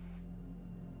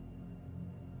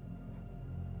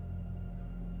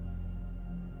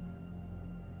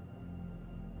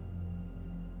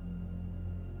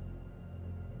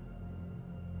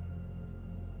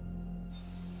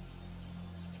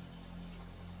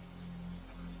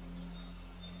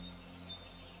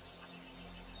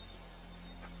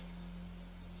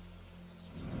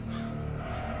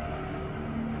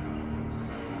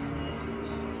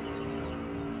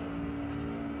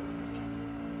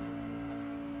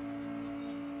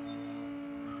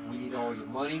 We need all your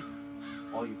money,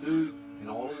 all your food, and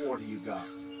all the water you got.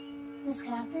 Miss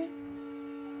Catherine?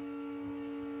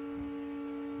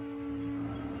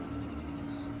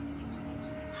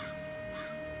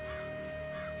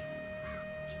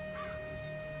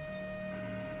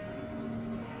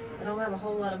 I don't have a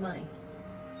whole lot of money.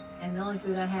 And the only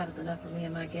food I have is enough for me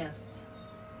and my guests.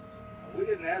 We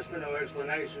didn't ask for no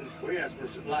explanation. We asked for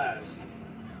supplies.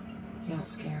 You don't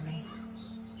scare me.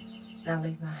 Now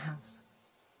leave my house.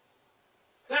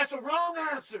 That's a wrong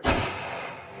answer!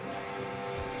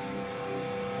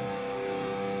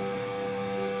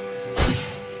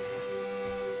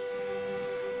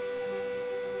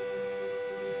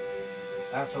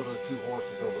 That's for those two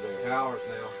horses over there. Ours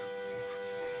now.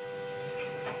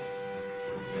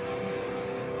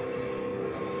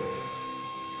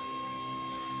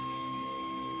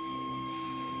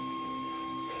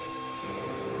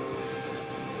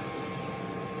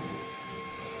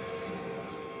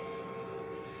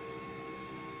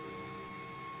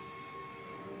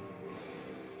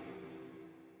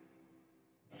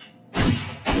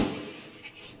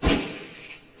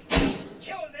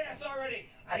 already.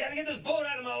 I gotta get this boat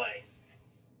out of my way.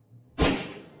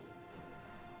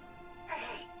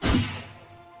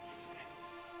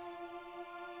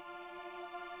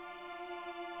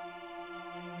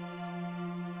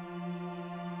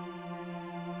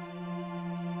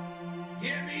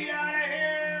 Get me out of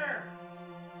here!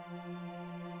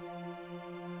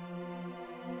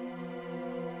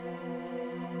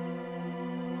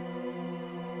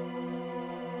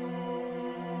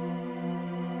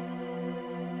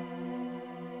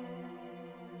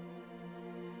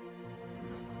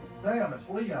 Damn, it's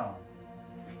Leon.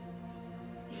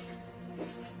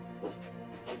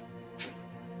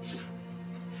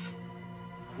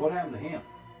 What happened to him?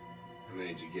 How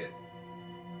many did you get?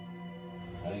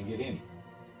 I didn't get any.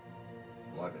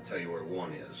 Well, I can tell you where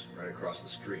one is, right across the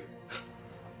street.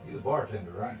 You're the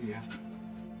bartender, right? Yeah.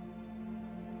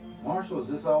 Marshal, is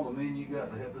this all the men you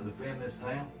got to help to defend this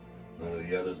town? None of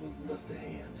the others would lift a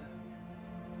hand.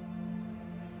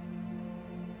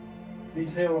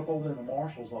 He's held up over in the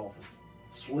marshal's office.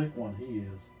 Slick one he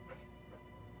is.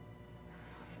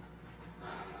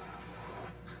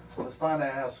 Let's find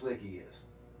out how slick he is.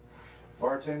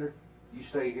 Bartender, you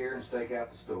stay here and stake out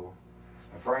the store.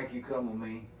 And Frank, you come with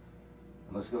me.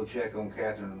 And let's go check on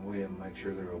Catherine and William and make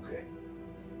sure they're okay.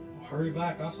 Well, hurry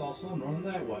back. I saw some running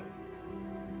that way.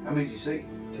 How many did you see?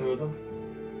 2 of them.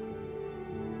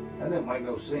 That doesn't make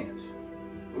no sense.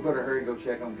 We better hurry and go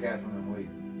check on Catherine and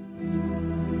William.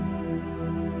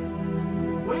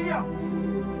 William!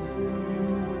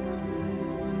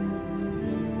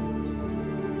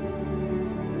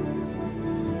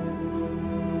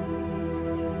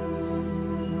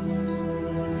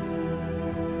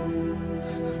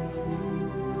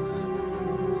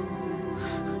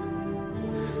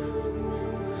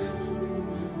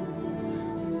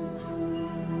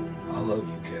 I love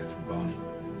you, Catherine Bonnie.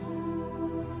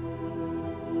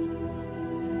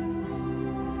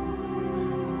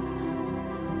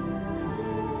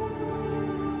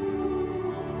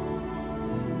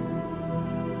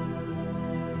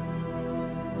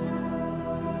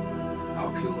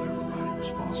 I'll kill everybody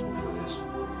responsible for this.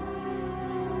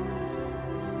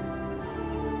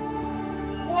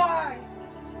 Why?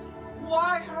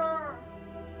 Why her?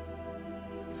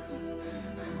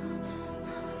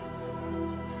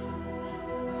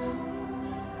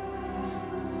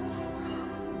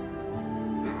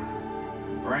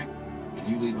 Frank, can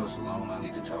you leave us alone? I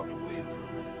need to talk to William for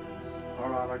a minute. All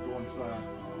right, I'll go inside.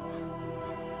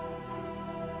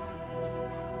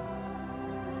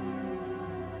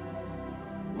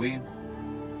 William,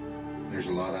 there's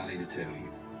a lot I need to tell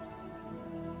you.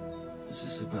 Is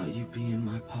this about you being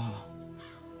my pa?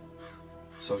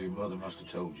 So your mother must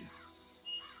have told you.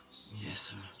 Yes,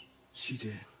 sir. She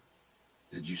did.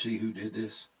 Did you see who did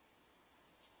this?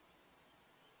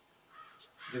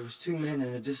 There was 2 men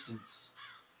in a distance.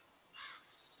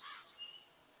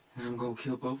 And I'm gonna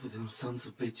kill both of them sons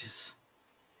of bitches.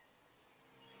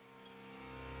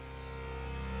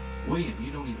 William,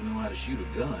 you don't even know how to shoot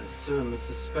a gun. Sir,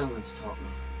 Mrs. Spellins taught me.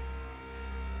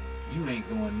 You ain't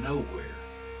going nowhere.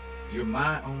 You're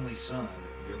my only son.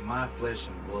 You're my flesh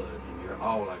and blood, and you're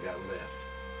all I got left.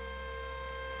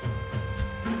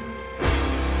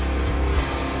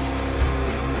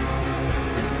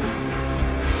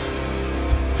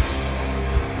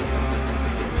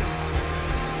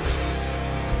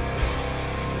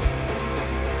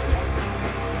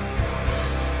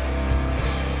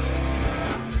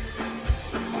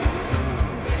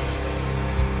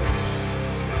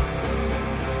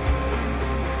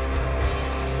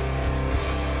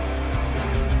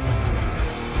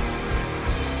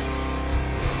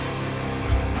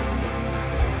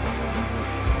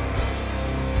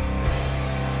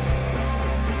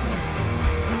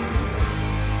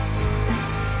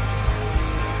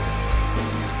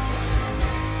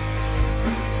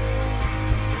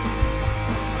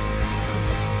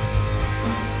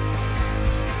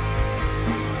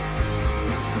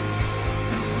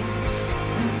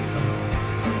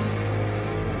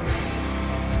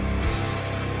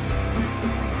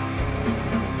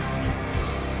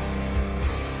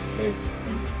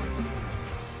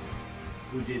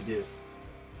 Who did this?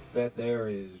 That there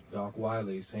is Doc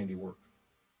Wiley's handiwork.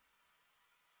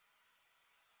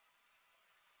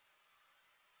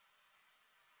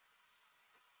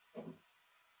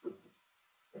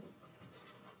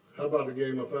 How about a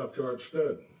game of 5-card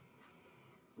stud?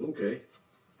 Okay.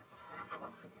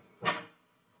 I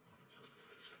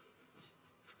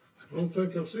don't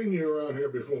think I've seen you around here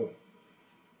before.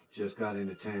 Just got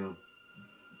into town.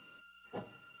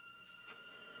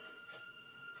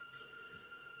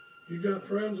 You got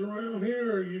friends around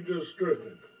here, or you just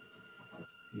drifting?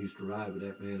 Used to ride with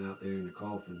that man out there in the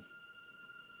coffin.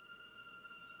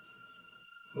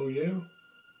 Oh, yeah?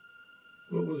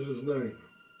 What was his name?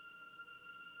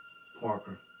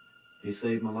 Parker. He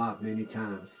saved my life many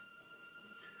times.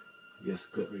 I guess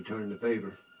I couldn't return the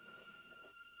favor.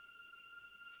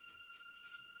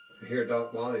 I hear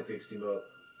Doc Wally fixed him up.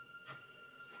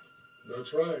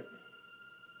 That's right.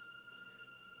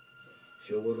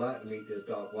 Sure would like to meet this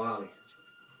Doc Wily.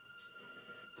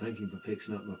 Thank you for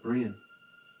fixing up my friend.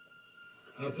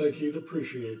 I think he'd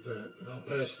appreciate that. I'll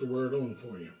pass the word on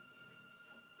for you.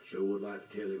 Sure would like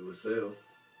to tell him myself.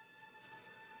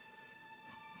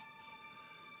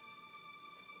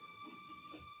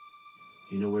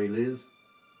 You know where he lives?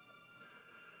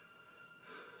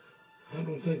 I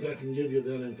don't think I can give you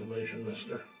that information,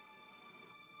 mister.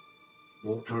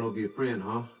 Won't turn over your friend,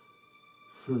 huh?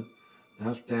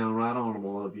 That's downright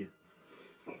honorable of you.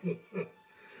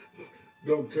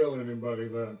 Don't tell anybody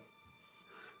that.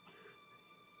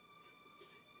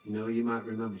 You know, you might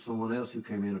remember someone else who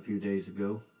came in a few days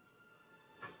ago.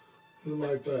 Who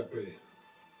might that be?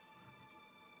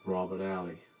 Robert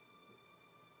Alley.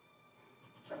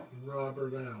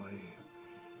 Robert Alley.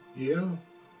 Yeah?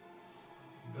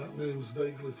 That name's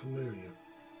vaguely familiar.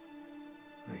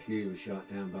 I hear he was shot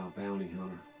down by a bounty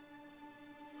hunter.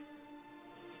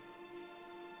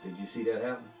 Did you see that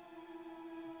happen?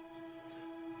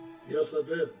 Yes, I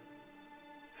did.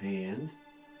 And?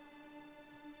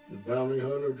 The bounty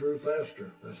hunter drew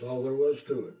faster. That's all there was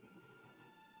to it.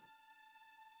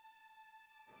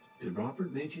 Did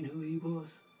Robert mention who he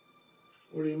was?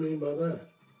 What do you mean by that?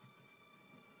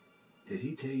 Did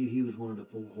he tell you he was one of the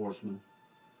 4 horsemen?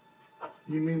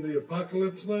 You mean the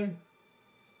apocalypse thing?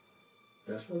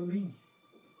 That's what I mean.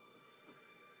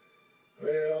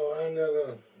 Well, I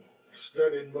never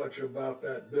studied much about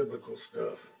that biblical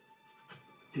stuff.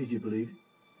 Did you believe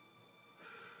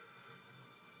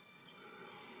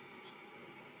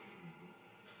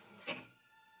it?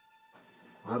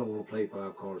 I don't want to play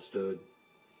 5-card stud.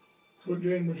 What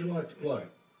game would you like to play?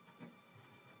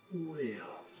 Well,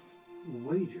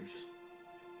 wagers.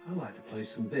 I like to play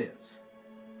some bets.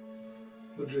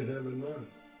 What'd you have in mind?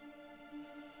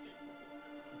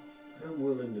 I'm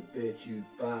willing to bet you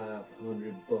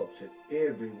 $500 that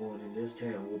everyone in this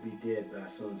town will be dead by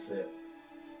sunset.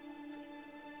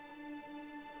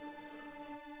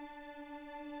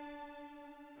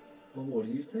 Well, what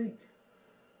do you think?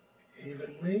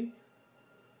 Even me?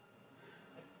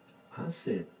 I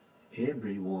said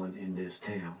everyone in this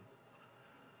town.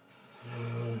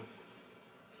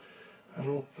 I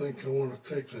don't think I want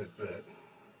to take that bet.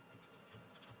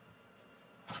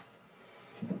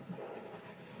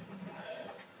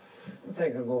 I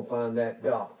think I'm gonna find that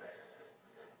Doc.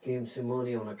 Give him some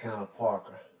money on account of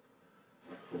Parker.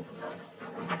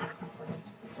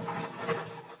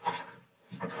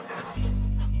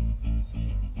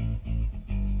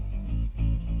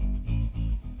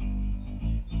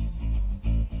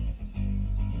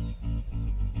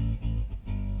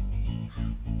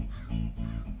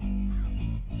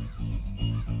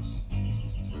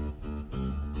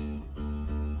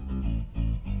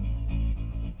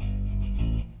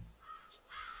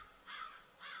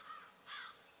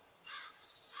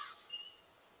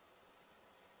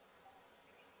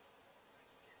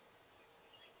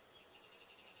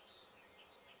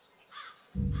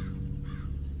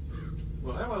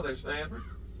 Well, hello there, Stanford.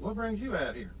 What brings you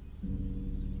out here?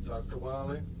 Dr.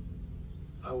 Wiley,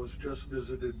 I was just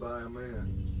visited by a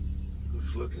man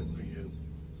who's looking for you.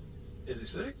 Is he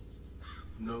sick?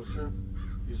 No, sir.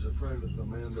 He's a friend of the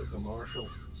man that the marshal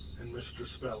and Mr.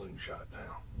 Spelling shot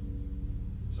down.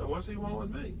 So what's he want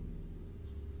with me?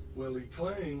 Well, he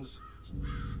claims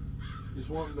he's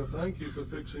wanting to thank you for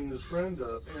fixing his friend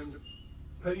up and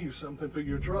pay you something for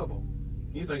your trouble.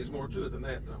 You think it's more to it than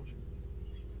that, don't you?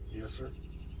 Yes, sir.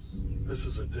 This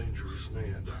is a dangerous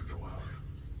man, Dr. Wiley.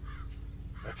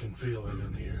 I can feel it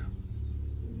in here.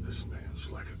 This man's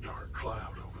like a dark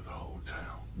cloud over the whole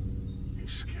town. He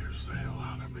scares the hell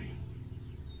out of me.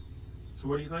 So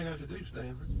what do you think I should do,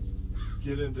 Stanford?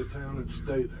 Get into town and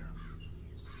stay there.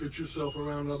 Get yourself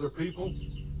around other people.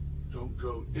 Don't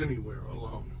go anywhere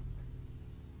alone.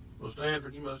 Well,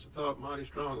 Stanford, you must have thought mighty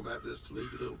strong about this to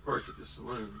leave your little perch at this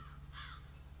saloon.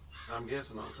 I'm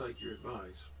guessing I'll take your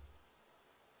advice.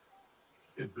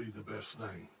 It'd be the best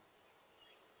thing.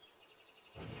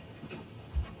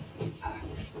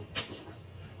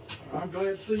 I'm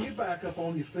glad to see you back up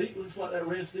on your feet. Looks like that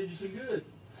rest did you some good.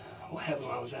 What happened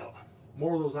while I was out?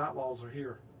 More of those outlaws are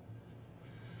here.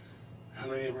 How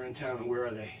many of them are in town and where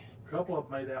are they? A couple of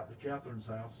them made out to Catherine's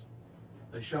house.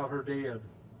 They shot her dead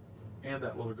and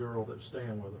that little girl that was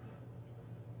staying with her.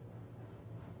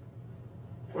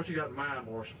 What you got in mind,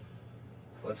 Marshal?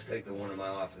 Let's take the one in my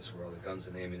office where all the guns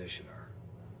and ammunition are.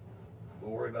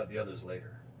 We'll worry about the others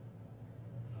later.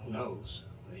 Who knows?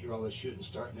 When they hear all this shooting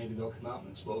start, maybe they'll come out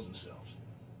and expose themselves.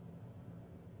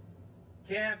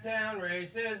 Camptown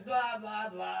races, blah, blah,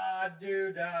 blah,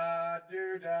 doo-dah,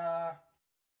 doo-dah.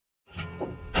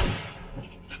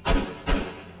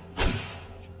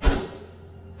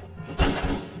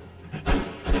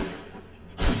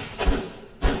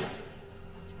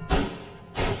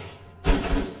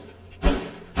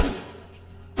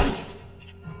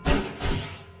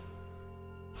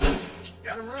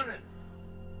 Got him running.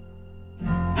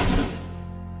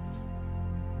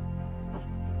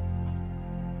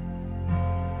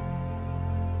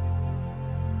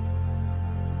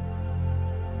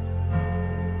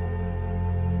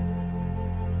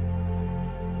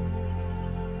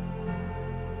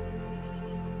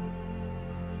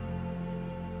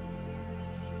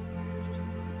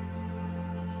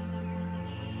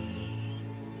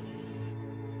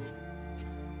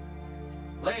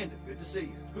 Landon, good to see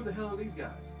you. Who the hell are these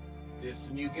guys? It's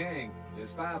a new gang.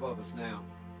 There's 5 of us now.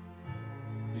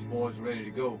 These boys are ready to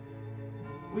go.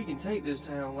 We can take this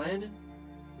town, Landon.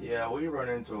 Yeah, we run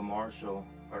into a marshal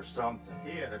or something.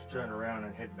 He had us turn around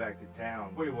and head back to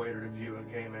town. We waited a few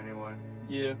and came anyway.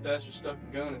 Yeah, Bastard stuck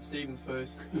a gun in Steven's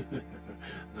face.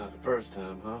 Not the first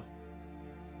time, huh?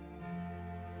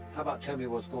 How about tell me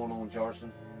what's going on,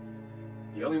 Jarson?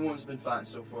 The only ones been fighting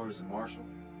so far is the marshal,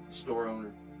 the store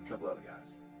owner, a couple other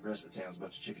guys. The rest of the town's a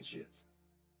bunch of chicken shits.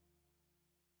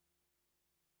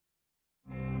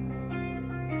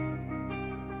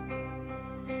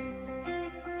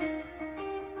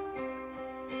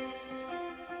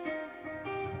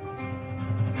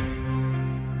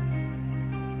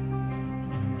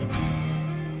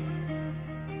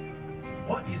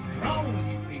 What is wrong with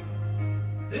you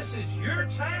people? This is your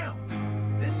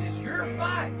town. This is your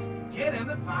fight. Get in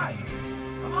the fight.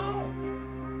 Come on.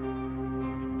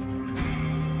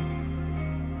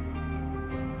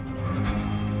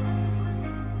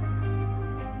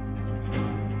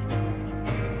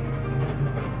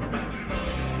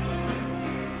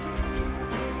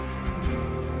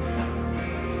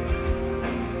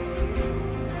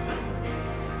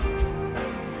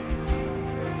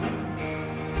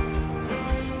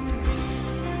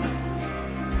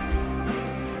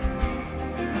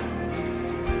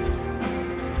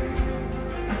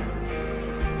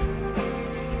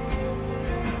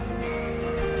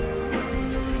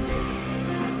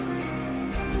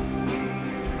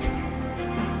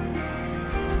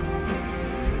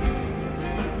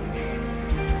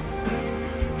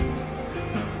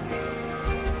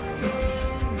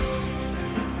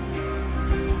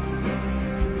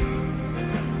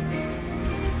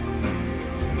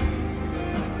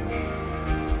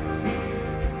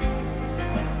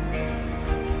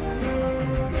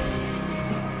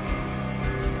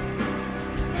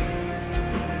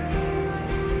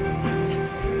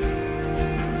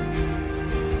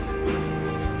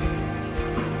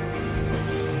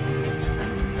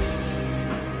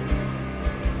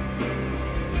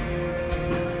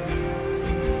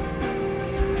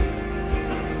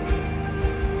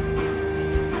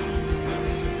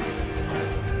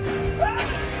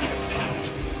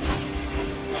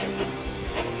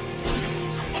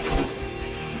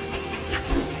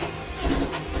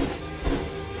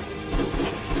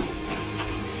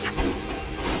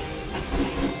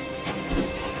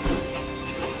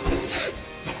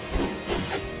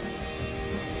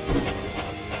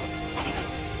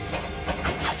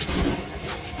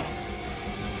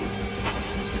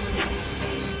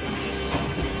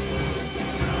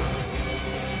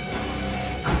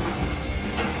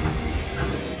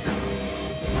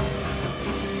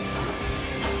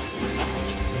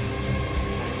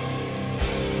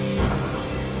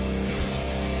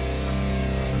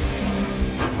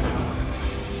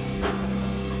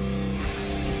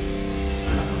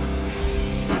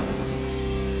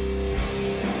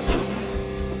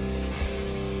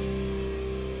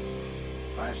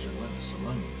 Bastard went to the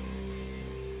saloon.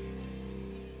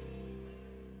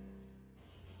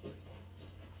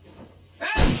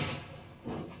 Hey!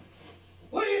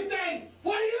 What do you think?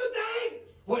 What do you think?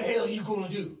 What the hell are you gonna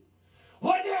do?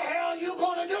 What the hell are you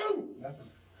gonna do? Nothing.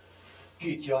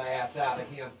 Get your ass out of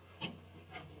here.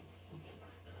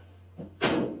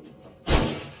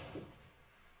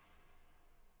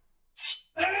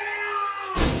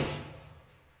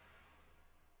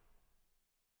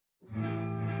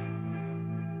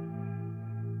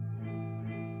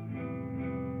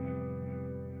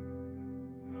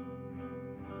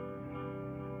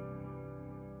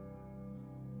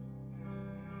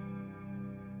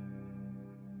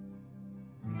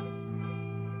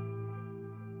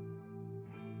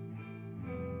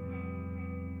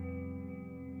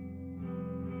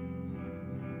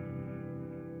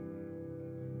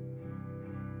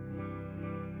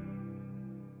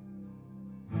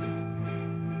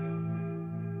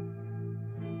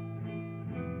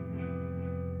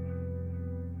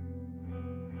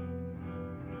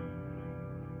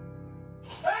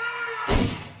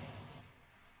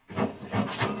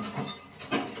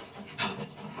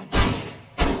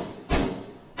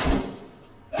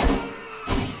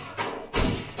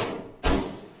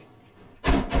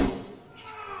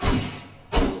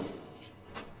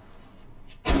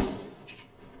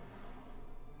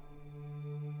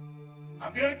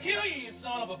 I'm gonna kill you, you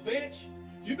son of a bitch!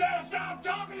 You better stop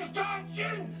talking and start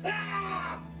shooting!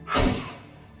 Ah!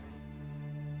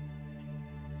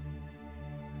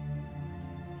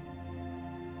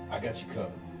 I got you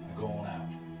covered. Now go on out.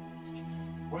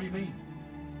 What do you mean?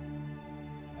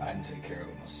 I can take care of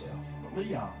it myself. But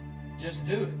Leon. Just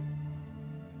do it.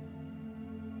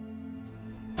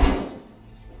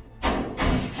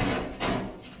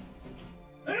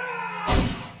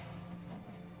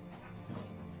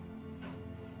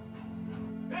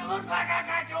 It looks like I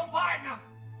got your partner.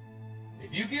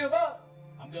 If you give up,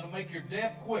 I'm gonna make your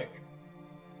death quick.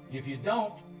 If you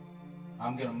don't,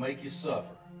 I'm gonna make you suffer.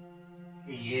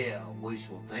 Yeah,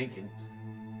 wishful thinking.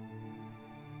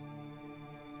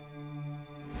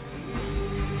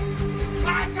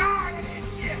 My God, it is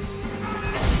shit!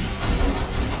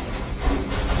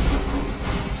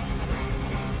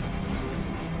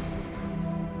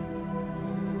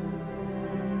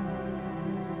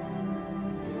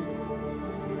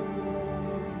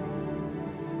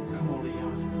 Come on,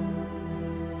 Leon.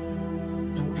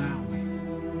 Don't doubt me.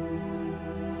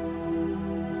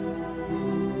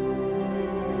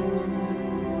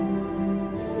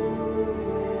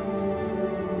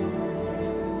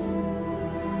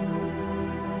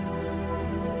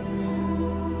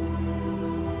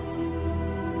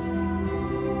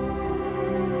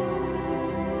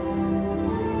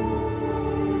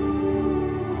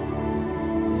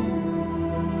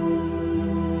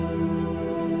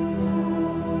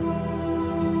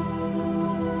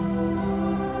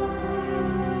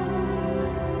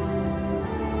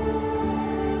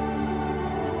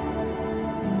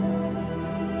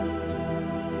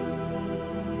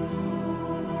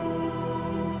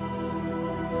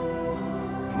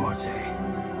 Morte.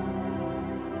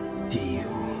 To you,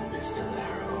 Mr.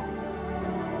 Larrow.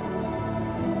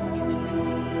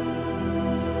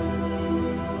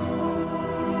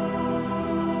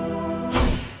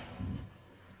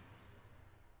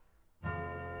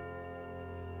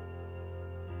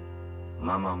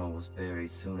 My mama was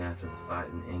buried soon after the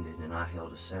fighting ended, and I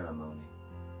held a ceremony.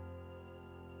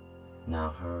 Now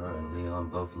her and Leon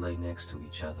both lay next to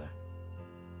each other.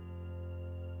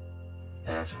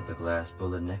 As for the glass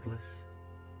bullet necklace,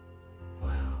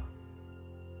 well,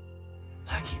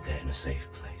 I keep that in a safe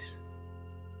place.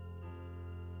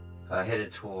 I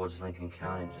headed towards Lincoln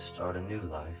County to start a new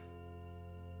life.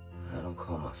 I don't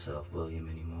call myself William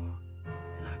anymore,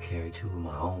 and I carry 2 of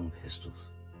my own pistols.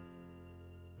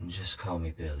 And just call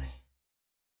me Billy.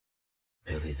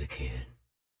 Billy the Kid.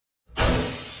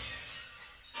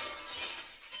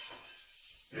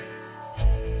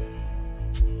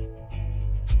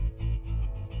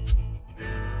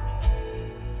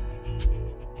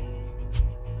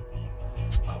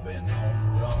 I've been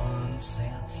on the run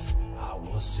since I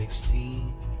was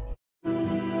 16.